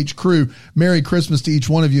 DTH crew, Merry Christmas to each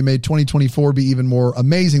one of you. May 2024 be even more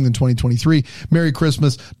amazing than 2023. Merry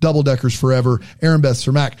Christmas, double deckers forever. Aaron Beth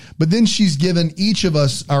Cermak. But then she's given each of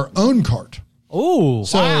us our own card. Oh,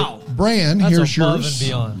 So, Brian, That's here's above yours. and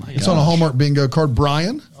beyond. It's on a Hallmark bingo card.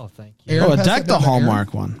 Brian, Oh, thank you. Aaron, Oh, pass deck that the down to Aaron.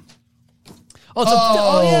 Hallmark one. Oh,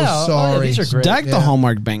 it's yeah. sorry. Oh, yeah, these are great. Deck the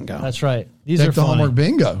Hallmark bingo. That's right. These Deck are the funny. Hallmark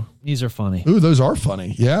bingo. These are funny. Ooh, those are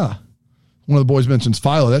funny. Yeah. One of the boys mentions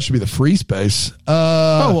Philo. That should be the free space.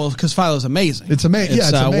 Oh, well, because Philo's amazing. It's amazing. Yeah,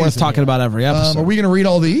 it's amazing. Worth talking about every episode. Are we going to read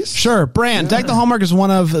all these? Sure. Brand, Deck the Hallmark is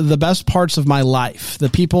one of the best parts of my life. The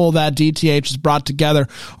people that DTH has brought together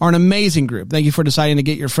are an amazing group. Thank you for deciding to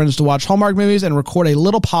get your friends to watch Hallmark movies and record a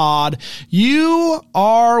little pod. You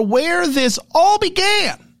are where this all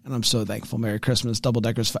began. And I'm so thankful. Merry Christmas, Double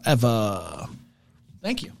Deckers forever.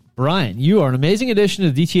 Thank you. Brian, you are an amazing addition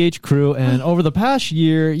to the DTH crew, and over the past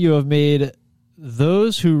year, you have made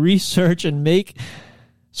those who research and make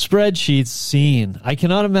spreadsheets seen. I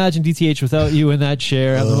cannot imagine DTH without you in that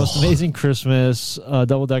chair. Have the most amazing Christmas.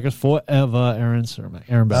 Double deckers forever.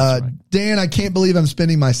 Aaron Beth. Dan, I can't believe I'm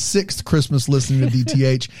spending my 6th Christmas listening to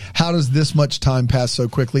DTH. How does this much time pass so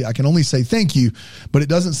quickly? I can only say thank you, but it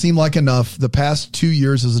doesn't seem like enough. The past 2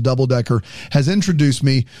 years as a double decker has introduced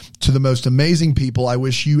me to the most amazing people. I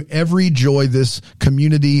wish you every joy this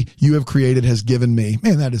community you have created has given me.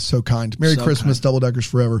 Man, that is so kind. Merry So Christmas, kind. Double Deckers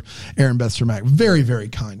forever. Aaron Beth Cermak. Very, very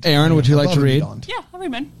kind. Aaron, would you like Above to and read? beyond. Yeah, I'll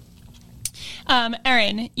read mine.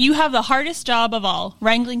 Aaron, you have the hardest job of all,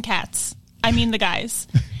 wrangling cats. I mean the guys.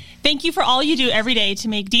 Thank you for all you do every day to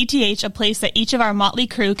make DTH a place that each of our motley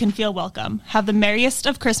crew can feel welcome. Have the merriest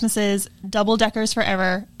of Christmases, double deckers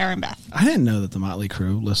forever, Aaron Beth. I didn't know that the Motley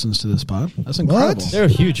Crew listens to this pod. That's incredible. They're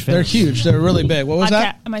huge fans. They're huge. They're really big. What was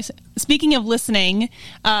that? Speaking of listening,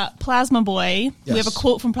 Plasma Boy, we have a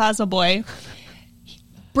quote from Plasma Boy.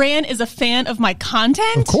 Bran is a fan of my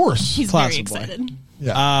content. Of course. He's Plasma very Boy. excited.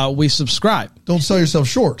 Yeah. We subscribe. Don't sell yourself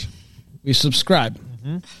short. We subscribe.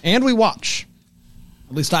 And we watch.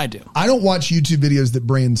 At least I do. I don't watch YouTube videos that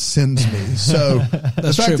Brian sends me. So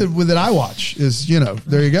the fact that I watch is,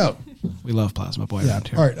 there you go. We love Plasma Boy Yeah. around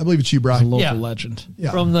here. All right. I believe it's you, Brian. Local Yeah. legend.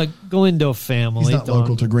 Yeah. From the Galindo family. He's not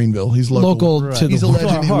local to Greenville. He's local. Local to He's the a world.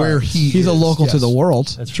 legend in where he He's a is. local to Yes. the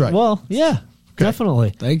world. That's right. Well, yeah,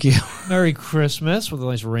 definitely. Thank you. Merry Christmas with a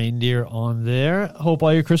nice reindeer on there. Hope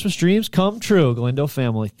all your Christmas dreams come true. Galindo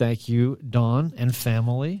family. Thank you, Dawn and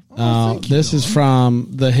family. This is from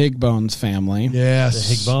the Higbones family. Yes.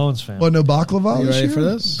 The Higbones family. What, no baklava? You this ready year? for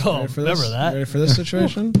this? Oh, You ready for remember this? that. You ready for this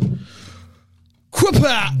situation? Quippa!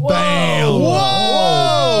 Bam.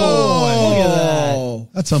 Whoa! Look at that.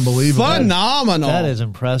 That's unbelievable. Phenomenal. That is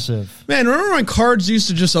impressive. Man, remember when cards used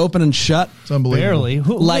to just open and shut? It's unbelievable. Barely.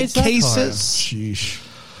 Who Like makes that card? cases? Sheesh.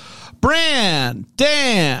 Bran,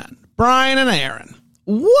 Dan, Brian, and Aaron.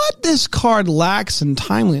 What this card lacks in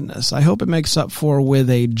timeliness, I hope it makes up for with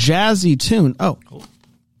a jazzy tune. Oh.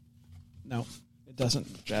 No, it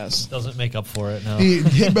doesn't, Jazz. Doesn't make up for it, no.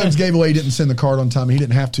 Higbones gave away. He didn't send the card on time. He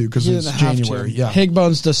didn't have to because it's January. Yeah.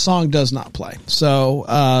 Higbones, the song does not play. So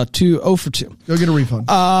 0 for 2. Go get a refund.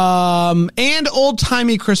 And old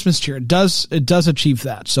timey Christmas cheer. It does achieve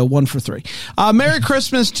that. So 1 for 3. Merry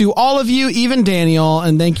Christmas to all of you, even Daniel,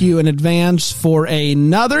 and thank you in advance for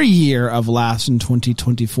another year of laughs in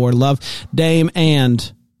 2024. Love, Dame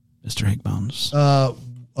and Mr. Higbones.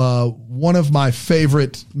 One of my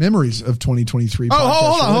favorite memories of 2023.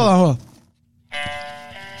 Hold on.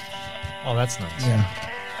 Oh, that's nice. Yeah.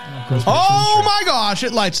 Oh my gosh,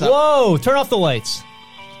 it lights up. Whoa, turn off the lights.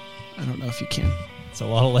 I don't know if you can. It's a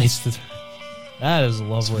lot of lights to turn. That is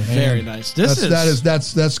lovely. Very nice.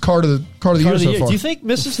 That's card of the year so far. Do you think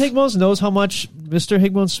Mrs. Higbones knows how much Mr.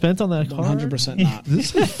 Higbones spent on that card? 100% not.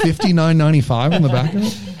 This is $59.95 on the back of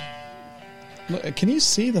it. Look, can you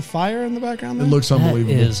see the fire in the background there? It looks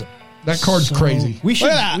unbelievable. That card's crazy. We should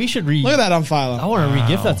Look at that. We should read. Look at that on Philo. I want to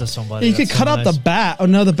re-gift that to somebody. You could cut out the back. Oh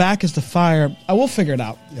no, the back is the fire. I will figure it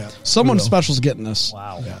out. Yeah, someone special's getting this.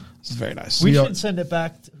 Wow. Yeah. This is very nice. We should send it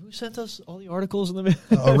back. Who sent us all the articles in the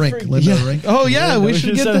a rink, Linda, a rink. Oh yeah, we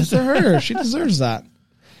should get this to her. She deserves that.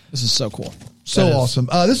 This is so cool. So awesome.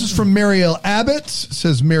 This is from Marielle Abbott.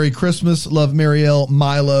 Says Merry Christmas. Love Marielle,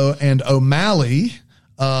 Milo, and O'Malley.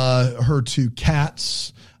 Her 2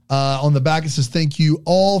 cats. On the back, it says, thank you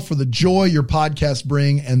all for the joy your podcast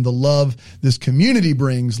bring and the love this community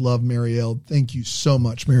brings. Love, Marielle. Thank you so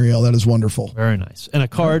much, Marielle. That is wonderful. Very nice. And a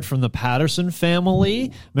card from the Patterson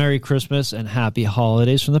family. Merry Christmas and happy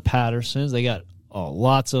holidays from the Pattersons. They got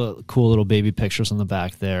lots of cool little baby pictures on the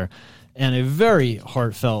back there. And a very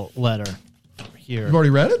heartfelt letter here. You've already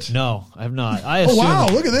read it? No, I have not. I assume, wow,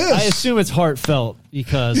 look at this. I assume it's heartfelt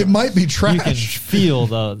because it might be trash. You can feel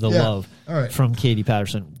the love from Katie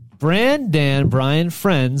Patterson. Bran, Dan, Brian,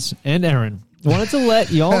 friends, and Aaron. Wanted to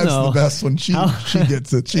let y'all That's know. That's the best one. She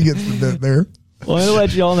gets it. She gets the bit there. Wanted to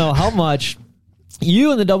let y'all know how much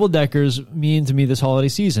you and the Double Deckers mean to me this holiday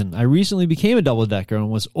season. I recently became a Double Decker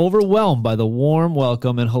and was overwhelmed by the warm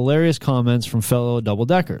welcome and hilarious comments from fellow Double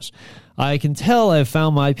Deckers. I can tell I have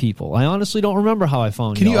found my people. I honestly don't remember how I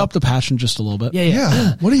found y'all. Can you up the passion just a little bit?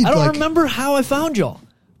 Yeah. What do you? I don't remember how I found y'all.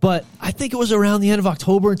 But I think it was around the end of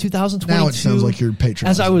October in 2022. Now it sounds like you're patronizing.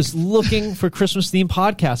 As I was looking for Christmas-themed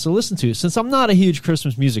podcasts to listen to. Since I'm not a huge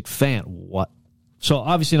Christmas music fan, So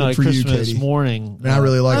obviously not a Christmas morning. I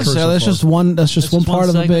really like her. So that's just one. That's just one part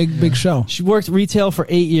of a big show. She worked retail for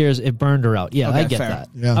 8 years. It burned her out. Yeah, okay, I get fair. that.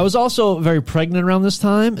 Yeah. I was also very pregnant around this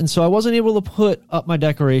time, and so I wasn't able to put up my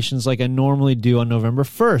decorations like I normally do on November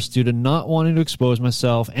 1st due to not wanting to expose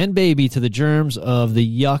myself and baby to the germs of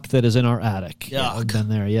the yuck that is in our attic. Yeah, I've been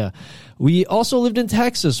there. Yeah, we also lived in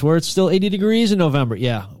Texas where it's still 80 degrees in November.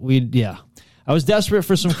 I was desperate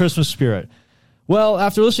for some Christmas spirit. Well,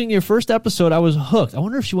 after listening to your first episode, I was hooked. I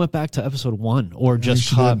wonder if she went back to episode 1 or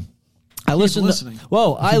just caught. I listened.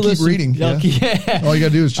 I listened. Reading. Yeah. All you gotta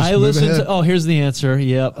do is just. Move ahead. Here's the answer.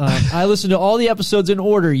 Yep. I listened to all the episodes in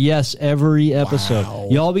order. Yes, every episode. Wow.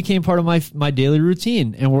 Y'all became part of my daily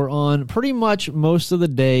routine, and were on pretty much most of the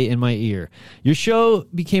day in my ear. Your show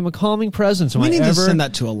became a calming presence. We need to send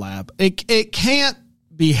that to a lab. It can't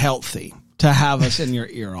be healthy to have us in your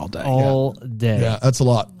ear all day. All day. Yeah, that's a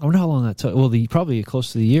lot. I wonder how long that took. Well, probably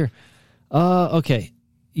close to the year. Okay.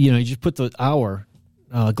 You just put the hour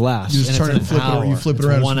glass. You just turn it and flip it. You flip it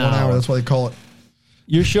around. It's 1 hour. That's why they call it.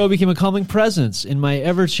 Your show became a calming presence in my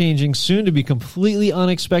ever-changing, soon-to-be completely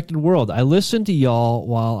unexpected world. I listened to y'all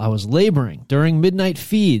while I was laboring, during midnight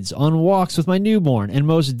feeds, on walks with my newborn, and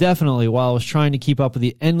most definitely while I was trying to keep up with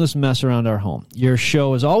the endless mess around our home. Your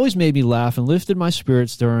show has always made me laugh and lifted my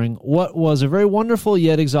spirits during what was a very wonderful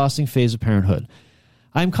yet exhausting phase of parenthood.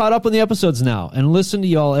 I'm caught up on the episodes now and listen to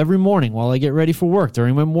y'all every morning while I get ready for work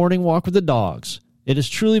during my morning walk with the dogs. It has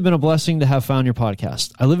truly been a blessing to have found your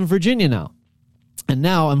podcast. I live in Virginia now. And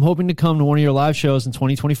now I'm hoping to come to one of your live shows in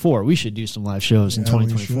 2024. We should do some live shows in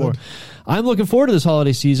 2024. I'm looking forward to this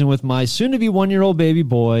holiday season with my soon-to-be 1-year-old baby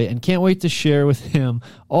boy and can't wait to share with him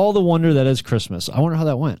all the wonder that is Christmas. I wonder how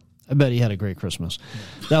that went. I bet he had a great Christmas.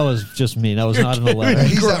 That was just me. That was not in the letter.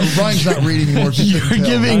 Ryan's not reading anymore. You're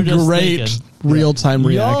giving great real-time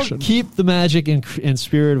reaction. Y'all keep the magic and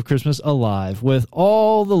spirit of Christmas alive with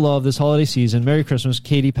all the love this holiday season. Merry Christmas,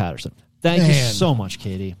 Katie Patterson. Thank you so much,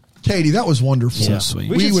 Katie. Katie, that was wonderful. So sweet.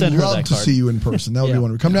 We would love to see you in person. That would be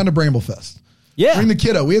wonderful. Come down to Bramblefest. Yeah. Bring the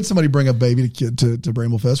kiddo. We had somebody bring a baby to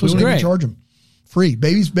Bramblefest. We didn't even charge them. Free.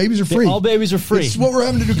 Babies are free. All babies are free. It's what we're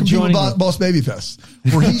having to do compete with Boss Baby Fest,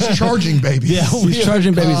 where he's charging babies. Yeah, he's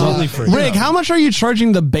charging babies all free. Rig, how much are you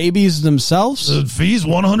charging the babies themselves? The fee's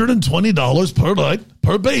 $120 per night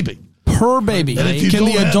per baby. Per per baby. And if you Can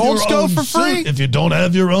don't the have adults your go own for free? suit, if you don't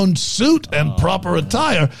have your own suit and proper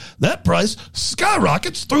attire, that price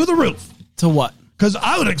skyrockets through the roof. To what? Because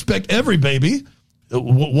I would expect every baby,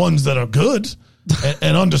 ones that are good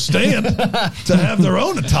and understand, to have their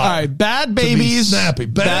own attire. All right, bad To be babies. snappy.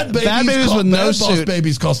 Bad babies with no bad boss suit.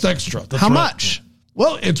 babies cost extra. That's How right. much?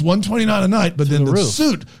 Well, it's $129 a night, but then the the roof.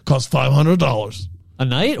 suit costs $500. A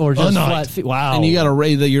night or just night. flat fee? Wow. And you got to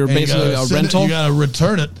rate that you're And you basically gotta a send it- rental. you got to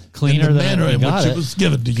return it Cleaner in the than manner you in got which it. it was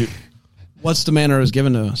given to you. What's the manner it was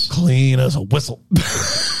given to us? Clean as a whistle.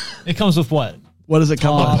 It comes with what? What does it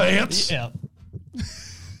come The with? pants. Yeah.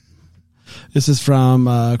 This is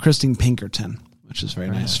from Christine Pinkerton, which is very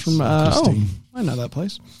nice. From Christine. I know that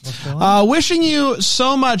place. Wishing you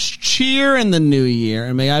so much cheer in the new year,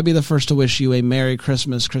 and may I be the first to wish you a Merry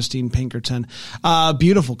Christmas, Christine Pinkerton.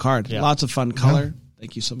 Beautiful card, lots of fun color.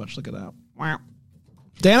 Thank you so much. Look at that. Wow.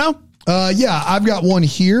 Dano? Yeah, I've got one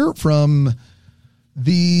here from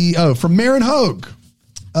from Marin Hogue.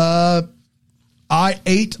 I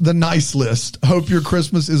ate the nice list. Hope your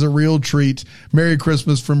Christmas is a real treat. Merry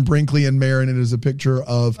Christmas from Brinkley and Marin. It is a picture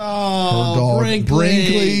of her dog.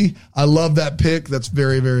 Brinkley. I love that pic. That's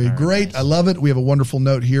very, very great. Nice. I love it. We have a wonderful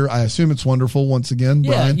note here. I assume it's wonderful once again,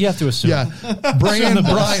 Yeah, Brian. you have to assume. Yeah. Brian,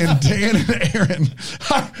 Dan, and Aaron.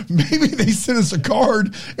 Maybe they sent us a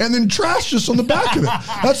card and then trashed us on the back of it.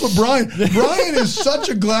 That's what Brian is such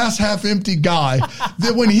a glass half empty guy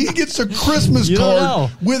that when he gets a Christmas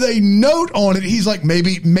card with a note on it, he's like,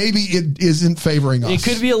 maybe it isn't favoring us. It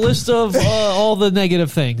could be a list of all the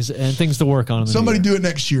negative things and things to work on. Somebody do it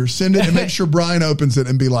next year. Send it and make sure Brian opens it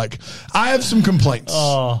and be like, I have some complaints.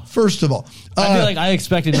 First of all, I feel like I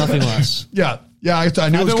expected nothing less. Yeah. I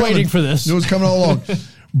knew it was coming. Waiting for this. Knew it was coming all along.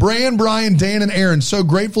 Brian, Dan, and Aaron, so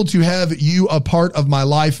grateful to have you a part of my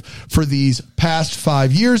life for these past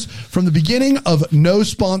 5 years. From the beginning of no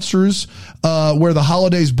sponsors, where the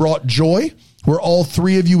holidays brought joy, where all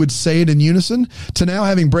three of you would say it in unison, to now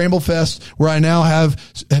having Bramblefest, where I now have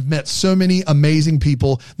met so many amazing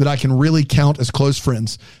people that I can really count as close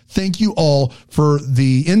friends. Thank you all for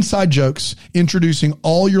the inside jokes, introducing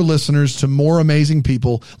all your listeners to more amazing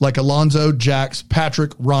people like Alonzo, Jax,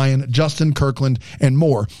 Patrick, Ryan, Justin Kirkland, and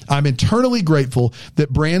more. I'm eternally grateful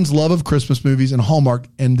that Brand's love of Christmas movies and Hallmark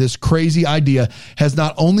and this crazy idea has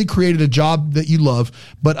not only created a job that you love,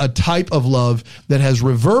 but a type of love that has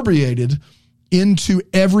reverberated into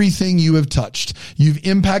everything you have touched. You've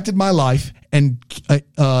impacted my life and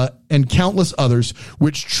countless others,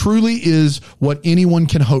 which truly is what anyone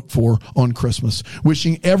can hope for on Christmas.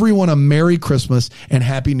 Wishing everyone a Merry Christmas and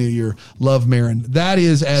Happy New Year. Love, Marin. That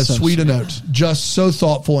is as so sweet a note. Just so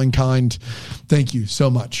thoughtful and kind. Thank you so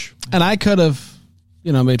much. And I could have,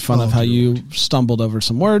 made fun of how you stumbled over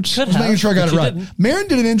some words. I was making sure I got it right. Marin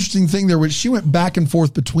did an interesting thing there, which she went back and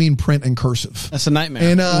forth between print and cursive. That's a nightmare.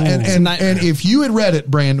 And if you had read it,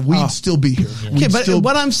 Brand, we'd still be here. Okay, but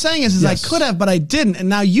what I'm saying is I could have, but I didn't, and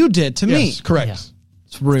now you did to me. Correct. Yeah.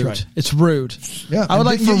 It's rude. Right. It's rude. Yeah, I would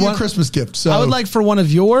like for one Christmas gift. So I would like for one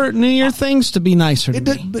of your New Year things to be nicer to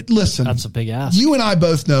me. But listen, that's a big ask. You and I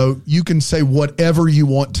both know you can say whatever you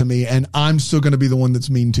want to me, and I'm still going to be the one that's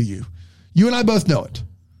mean to you. You and I both know it.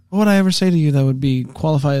 What would I ever say to you that would be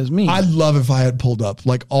qualify as mean? I'd love if I had pulled up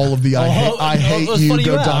like all of the I hate you,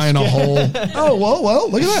 go die in a hole. Oh, well,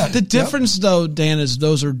 look at that. The difference though, Dan, is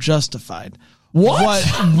those are justified. What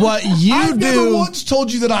you I've do? Never once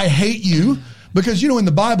told you that I hate you. Because, in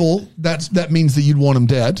the Bible, that means that you'd want them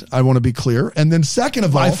dead. I want to be clear. And then second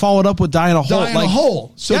of all, I followed up with die in a hole. Die in a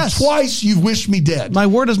hole. So twice you've wished me dead. My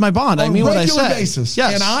word is my bond. I mean what I say. On a regular basis.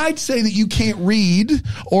 Yes. And I'd say that you can't read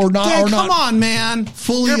or not. Dan, or not come on, man.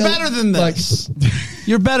 Fully You're better than this.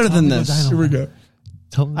 You're better than this. Here we go.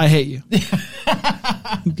 I hate you.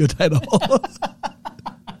 Good title.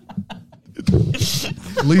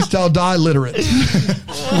 At least I'll die literate.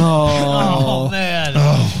 Oh, man.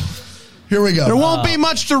 Oh. Here we go. There won't be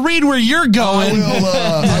much to read where you're going.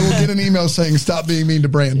 I will get an email saying stop being mean to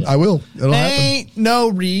Brand. I will. It'll Ain't happen. no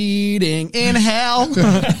reading in hell.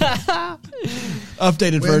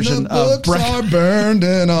 Updated version the of books are burned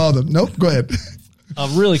and all the. Nope. Go ahead. A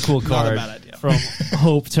really cool card bad idea. from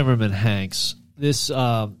Hope Timmerman Hanks. This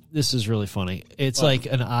is really funny. It's like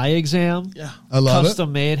an eye exam. Yeah. I love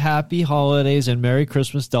Custom made Happy Holidays and Merry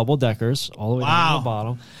Christmas double deckers all the way down to the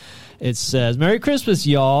bottom. It says, Merry Christmas,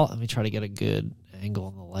 y'all. Let me try to get a good angle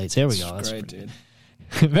on the lights. There we go. That's great, dude.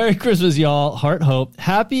 Merry Christmas, y'all. Heart Hope.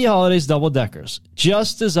 Happy Holidays double deckers.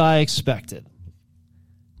 Just as I expected.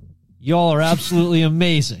 Y'all are absolutely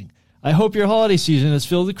amazing. I hope your holiday season is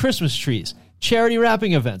filled with Christmas trees, charity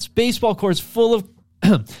wrapping events, baseball courts full of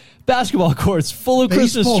basketball courts full of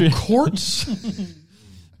Christmas trees. Courts?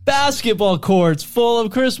 Basketball courts full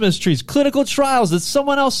of Christmas trees. Clinical trials that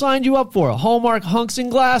someone else signed you up for. Hallmark hunks and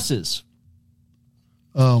glasses.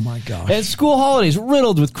 Oh, my gosh. And school holidays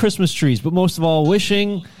riddled with Christmas trees. But most of all,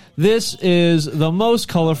 wishing this is the most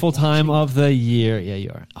colorful time of the year. Yeah,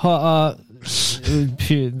 you are.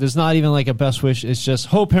 There's not even like a best wish. It's just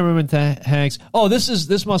hope Himmerman Hanks. Oh,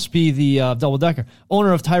 this must be the double-decker.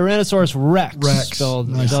 Owner of Tyrannosaurus Rex. Spelled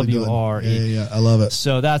Nicely done. W-R-E. Yeah, I love it.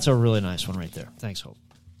 So that's a really nice one right there. Thanks, Hope.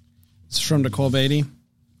 It's from Nicole Beatty.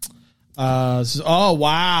 Oh,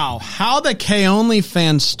 wow. How the K-Only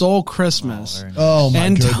fan stole Christmas. Oh, my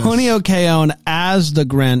Antonio goodness. K-On as the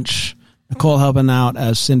Grinch. Nicole helping out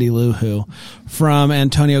as Cindy Lou Who. From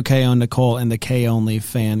Antonio K-On, Nicole, and the K-Only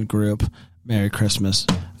fan group. Merry Christmas.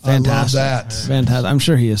 Fantastic. I love that. Fantastic. I'm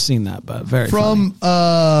sure he has seen that, but very From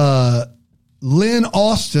Lynn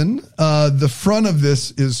Austin, the front of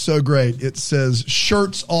this is so great. It says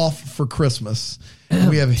shirts off for Christmas. And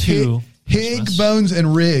we have Hig, Bones,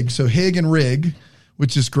 and Rig. So Hig and Rig,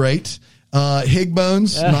 which is great. Hig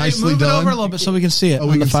Bones, nicely Move done. it over a little bit so we can see it. Oh,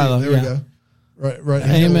 we on the can see Philo. it. There we go. Right.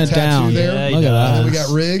 Aim it down. There. Yeah, Look at And then we that.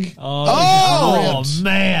 got Rig. Oh,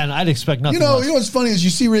 man. I'd expect nothing less. You know what's funny is you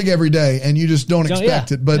see Rig every day and you just don't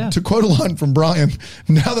expect it. But to quote a line from Brian,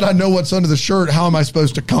 now that I know what's under the shirt, how am I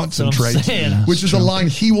supposed to concentrate? saying. Which is a line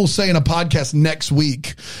he will say in a podcast next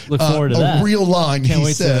week. Look forward to that. A real line. Can't he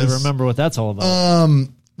wait says, to remember what that's all about.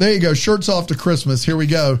 There you go. Shirts off to Christmas. Here we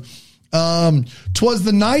go. 'Twas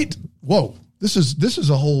the night. Whoa, this is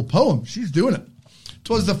a whole poem. She's doing it.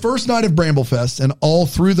 'Twas the first night of Bramblefest, and all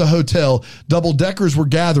through the hotel, double-deckers were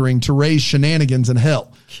gathering to raise shenanigans in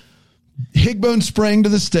hell. Higbone sprang to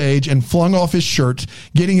the stage and flung off his shirt,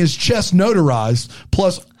 getting his chest notarized,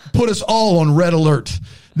 plus put us all on red alert.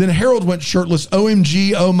 Then Harold went shirtless.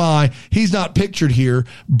 OMG, oh my, he's not pictured here.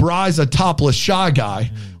 Bry's a topless shy guy.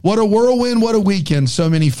 What a whirlwind, what a weekend. So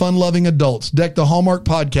many fun-loving adults. Deck the Hallmark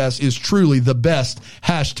podcast is truly the best.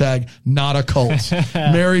 Hashtag not a cult.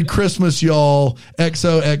 Merry Christmas, y'all.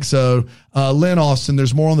 XOXO. Lynn Austin,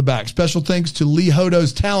 there's more on the back. Special thanks to Lee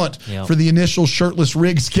Hodo's talent for the initial shirtless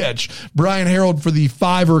rig sketch. Brian Harold for the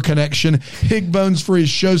Fiverr connection. Higbones for his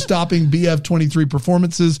show-stopping BF23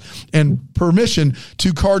 performances and permission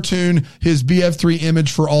to cartoon his BF3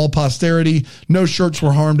 image for all posterity. No shirts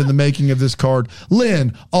were harmed in the making of this card.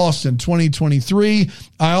 Lynn Austin, 2023.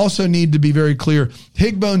 I also need to be very clear.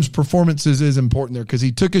 Higbones' performances is important there because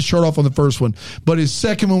he took his shirt off on the first one, but his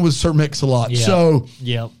second one was Sir Mix-a-Lot. So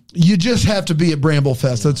you just have to be at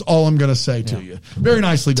Bramblefest. That's all I'm going to say to you. Very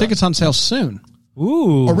nicely done. Tickets on sale soon.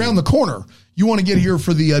 Ooh. Around the corner. You want to get here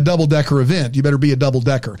for the double-decker event, you better be a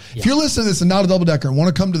double-decker. If you're listening to this and not a double-decker and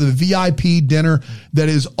want to come to the VIP dinner that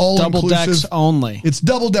is all-inclusive. Double-decks only. It's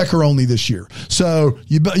double-decker only this year. So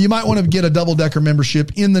you might want to get a double-decker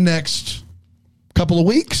membership in the next couple of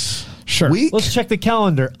weeks. Sure. Week? Let's check the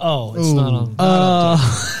calendar. Oh, it's not on.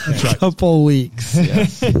 That's right. Couple weeks.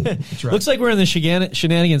 That's right. Looks like we're in the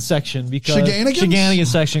shenanigans section because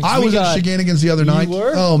shenanigans section. I was at shenanigans the other night.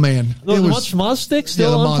 were? Oh man, The Mod Sticks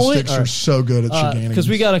still the on Mod point. Sticks are so good at shenanigans. Because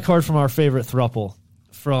we got a card from our favorite throuple.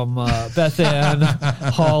 From Beth Ann,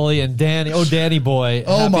 Holly, and Danny. Oh, Danny boy.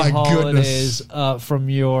 Oh, Happy my holidays, goodness. From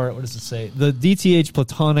your, what does it say? The DTH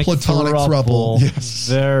Platonic throuple. throuple. Yes.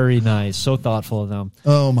 Very nice. So thoughtful of them.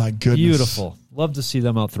 Oh my goodness. Beautiful. Love to see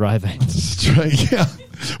them out thriving. That's right. Yeah.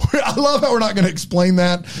 I love how we're not going to explain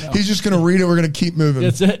that. No. He's just going to read it. We're going to keep moving.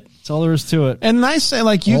 That's it. That's all there is to it. And I say,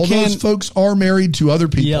 like, all those folks are married to other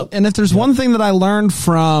people. Yep. And if there's one thing that I learned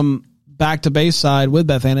from Back to Bayside with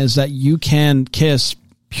Beth Ann is that you can kiss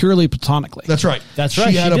purely platonically. That's right. That's right.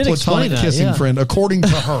 She had a did platonic explain that, kissing friend, according to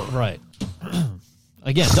her. Right.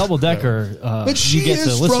 Again, double decker. But she you get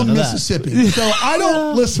is to listen from to Mississippi, so I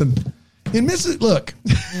don't listen. In Mississippi, look,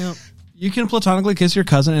 you can platonically kiss your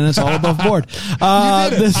cousin, and it's all above board. you did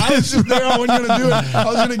it. I was just there. I wasn't going to do it. I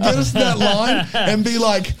was going to get us to that line and be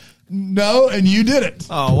like, no, and you did it.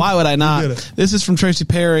 Oh, why would I not? did it. This is from Tracy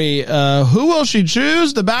Perry. Who will she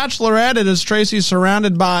choose? The Bachelorette. It is Tracy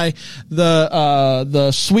surrounded by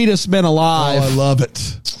the sweetest men alive. Oh, I love it.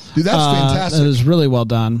 Dude, that's fantastic. That is really well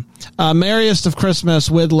done. Merriest of Christmas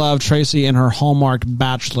with love, Tracy and her Hallmark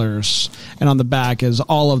bachelors. And on the back is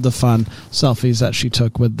all of the fun selfies that she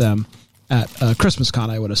took with them at Christmas Con,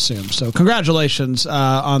 I would assume. So congratulations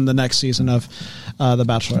on the next season of The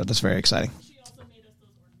Bachelorette. That's very exciting.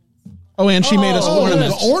 Oh, and she made us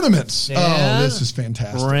ornaments. The ornaments. Dan, oh, this is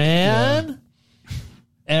fantastic. Bran,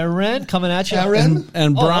 Aaron coming at you. Aaron?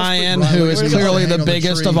 And Brian, who is Where's clearly the the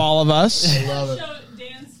biggest of all of us. I love it.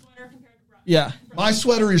 Dan's sweater compared to Brian. Yeah. My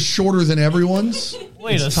sweater is shorter than everyone's.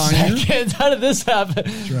 Wait It's a tinier. second. How did this happen?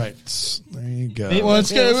 That's right. There you go. Maybe, Well,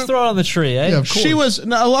 it's good. let's throw it on the tree, eh? Yeah, of course. She was.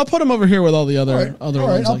 No, I'll put them over here with all the other all right, other all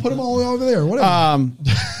right, ones. I'll like put them that. all the way over there. Whatever.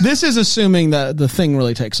 This is assuming that the thing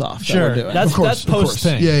really takes off. that Sure. we're doing. That's Of course, that's of post course.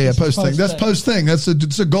 thing. Yeah, post thing. That's post thing. It's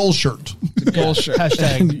a goal shirt. goal shirt.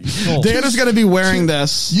 Hashtag goals. Dan is going to be wearing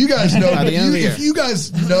this. You guys know By the end of the if year. you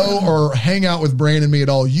guys know or hang out with Brand and me at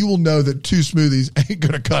all, you will know that 2 smoothies ain't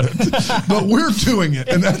gonna cut it. But we're doing it,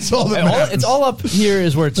 and that's all that matters. It's all up here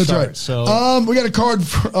is where it That's starts. right. So We got a card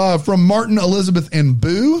from Martin, Elizabeth, and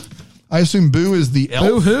Boo. I assume Boo is the elf.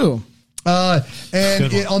 Boo-hoo.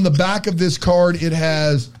 On the back of this card, it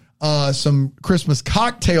has some Christmas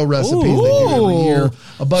cocktail recipes they do every year.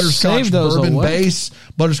 A butterscotch Save those bourbon away. base,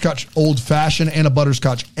 butterscotch old fashioned, and a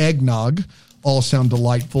butterscotch eggnog. All sound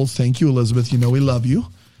delightful. Thank you, Elizabeth. You know we love you.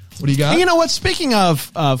 What do you got? You know what? Speaking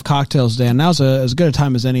of cocktails, Dan, now's as good a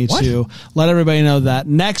time as any to let everybody know that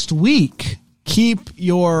next week, keep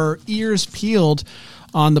your ears peeled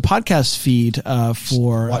on the podcast feed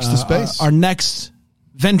for Watch the space. our next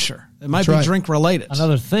venture. It might That's be right. drink related.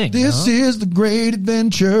 another thing. This huh? is the Great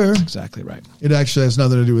Adventure. Exactly right. It actually has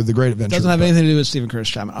nothing to do with the Great Adventure. Doesn't have but anything to do with Stephen Curtis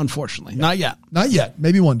Chapman, unfortunately. Not yet. Not yet.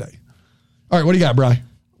 Maybe one day. All right. What do you got, Bri?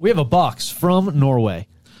 We have a box from Norway.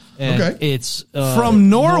 And Okay. It's From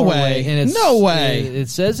Norway? and it's, No way. It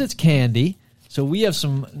says it's candy. So we have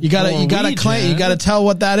some. You gotta claim. You gotta tell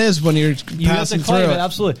what that is when you're You have to passing claim through it. it.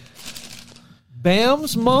 Absolutely.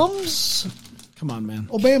 Bam's mums. Come on, man.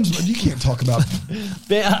 Oh, Bam's. You can't talk about.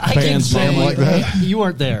 I can Bam's say mom like that. You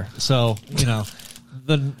weren't there, so you know.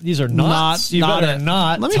 These are nuts. You better it.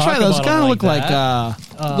 not. Let me talk try those. about Kind them of look like.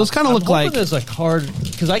 that. Those kind of I'm look like. hoping there's a card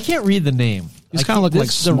because I can't read the name. These kind of look like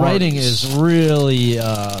the writing Smarties. is really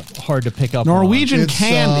hard to pick up. Norwegian It's,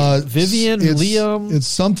 candy. Vivian, it's, Liam. It's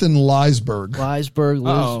something Leisberg. on. Weisberg,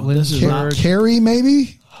 Oh, this is not- Lindsberg, Carrie,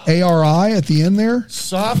 maybe? ARI at the end there?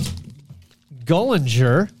 Soft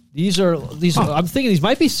Gullinger. These are. I'm thinking these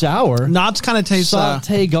might be sour. Knots kind of taste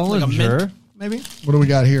Saute like a Gullinger. mint, maybe. What do we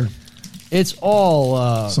got here? It's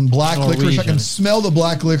all Some black licorice. I Norwegian. can smell the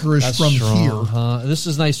black licorice That's from strong, here. huh? This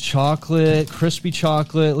is nice chocolate, crispy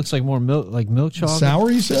chocolate. Looks like more milk, like milk chocolate. Sour,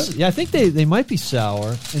 you said? Yeah, I think they might be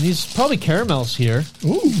sour. And these probably caramels here.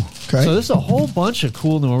 Ooh, okay. So this is a whole bunch of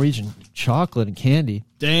cool Norwegian chocolate and candy.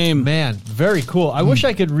 Damn. Man, very cool. I wish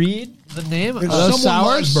I could read the name. It's Are those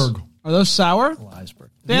someone sours? Leisberg. Are those sour? Leisberg.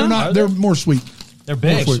 They're not. They're more sweet. They're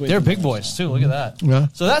big. Sweet. They're big boys too. Look at that. Yeah.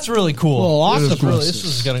 So that's really cool. Well, It is octopus. cool. This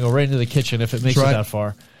is going to go right into the kitchen if it makes That's it right. that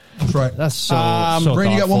far. That's right. That's so.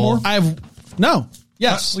 Brandon, you got one more? I have no.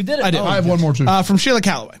 Yes, We did it. I did. Oh, I have one more too. From Sheila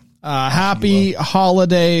Calloway. Happy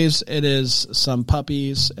holidays. It is some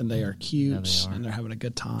puppies, and they are cute, they are. and they're having a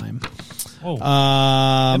good time. Oh,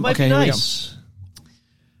 it might okay, be here we go. nice.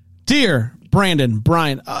 Dear Brandon,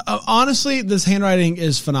 Brian, honestly, this handwriting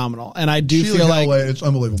is phenomenal, and I do Sheila feel like Calloway, it's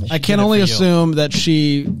unbelievable. I can did it only for you. assume that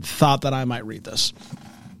she thought that I might read this.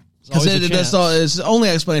 Because always a this chance. is the only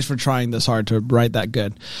explanation for trying this hard to write that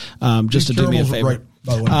good. Just to These do me a caramels are favor. great,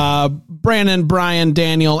 by the way. Brandon, Brian,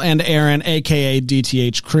 Daniel, and Aaron, aka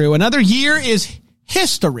DTH Crew. Another year is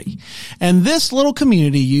history. And this little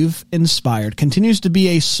community you've inspired continues to be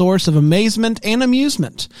a source of amazement and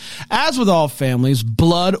amusement. As with all families,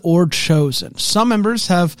 blood or chosen, some members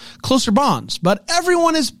have closer bonds, but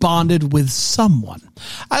everyone is bonded with someone.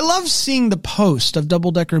 I love seeing the post of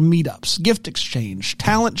double-decker meetups, gift exchange,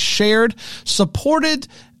 talent shared, support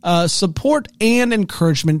and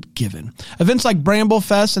encouragement given. Events like Bramble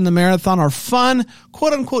Fest and the Marathon are fun,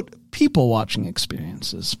 quote-unquote, people-watching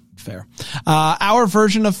experiences. Fair. Our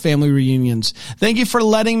version of family reunions. Thank you for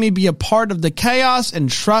letting me be a part of the chaos and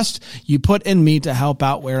trust you put in me to help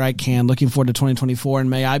out where I can. Looking forward to 2024, and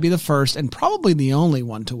may I be the first and probably the only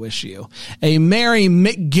one to wish you a Merry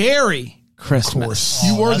McGarry Christmas.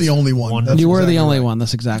 You were the only one. wonderful. That's You were the exactly only right. one.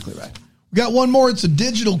 That's exactly right. We got one more. It's a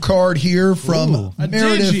digital card here from Ooh. A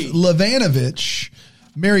Meredith digi. Levanovich.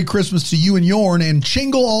 Merry Christmas to you and Yorn, and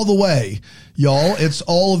Chingle all the way, y'all. It's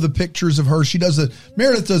all of the pictures of her.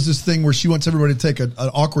 Meredith does this thing where she wants everybody to take an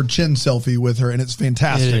awkward chin selfie with her, and it's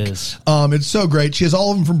fantastic. It is. It's so great. She has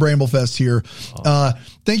all of them from Bramblefest here.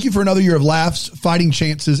 Thank you for another year of laughs, fighting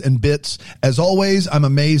chances, and bits. As always, I'm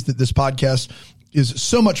amazed that this podcast is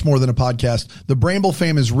so much more than a podcast. The Bramble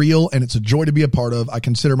fam is real, and it's a joy to be a part of. I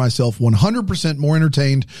consider myself 100% more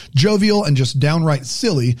entertained, jovial, and just downright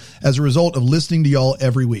silly as a result of listening to y'all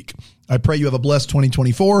every week. I pray you have a blessed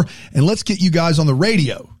 2024, and let's get you guys on the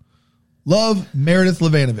radio. Love, Meredith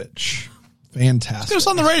Levanovich. Fantastic. Get us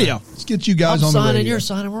on the radio. Let's get you guys I'm on the signing. radio. You're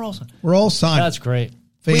signing. We're all signing. We're all signed. That's great.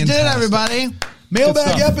 We did it, Fantastic. everybody.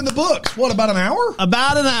 Mailbag F in the books. What, about an hour?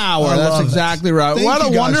 About an hour. I That's love exactly it. right. Thank What you a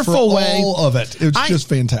guys wonderful for way. all of it. It's just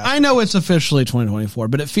fantastic. I know it's officially 2024,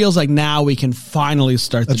 but it feels like now we can finally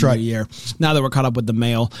start the new year. Now that we're caught up with the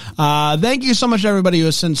mail. Thank you so much to everybody who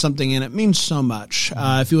has sent something in. It means so much.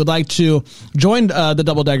 If you would like to join the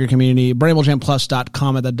Double Decker community,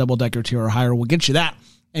 BramblejamPlus.com at that Double Decker tier or higher will get you that.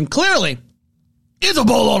 And clearly, it's a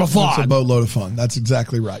boatload of fun. It's a boatload of fun. That's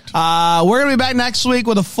exactly right. We're going to be back next week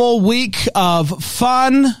with a full week of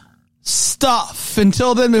fun stuff.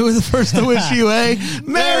 Until then, maybe the first to wish you a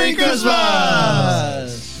Merry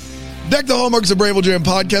Christmas. Deck the Hallmark is a Bramble Jam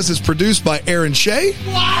podcast. It's produced by Aaron Shea.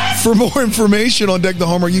 What? For more information on Deck the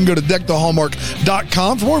Hallmark, you can go to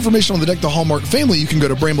deckthehallmark.com. For more information on the Deck the Hallmark family, you can go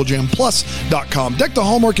to BrambleJamPlus.com. Deck the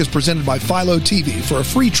Hallmark is presented by Philo TV. For a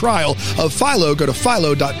free trial of Philo, go to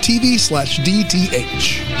philo.tv/DTH.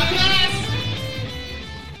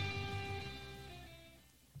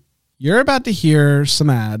 You're about to hear some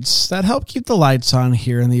ads that help keep the lights on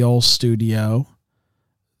here in the old studio.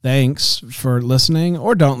 Thanks for listening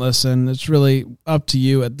or don't listen. It's really up to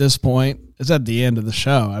you at this point. It's at the end of the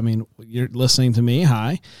show. I mean, you're listening to me.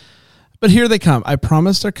 Hi. But here they come. I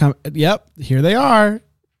promise they're coming. Yep, here they are.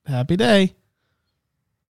 Happy day.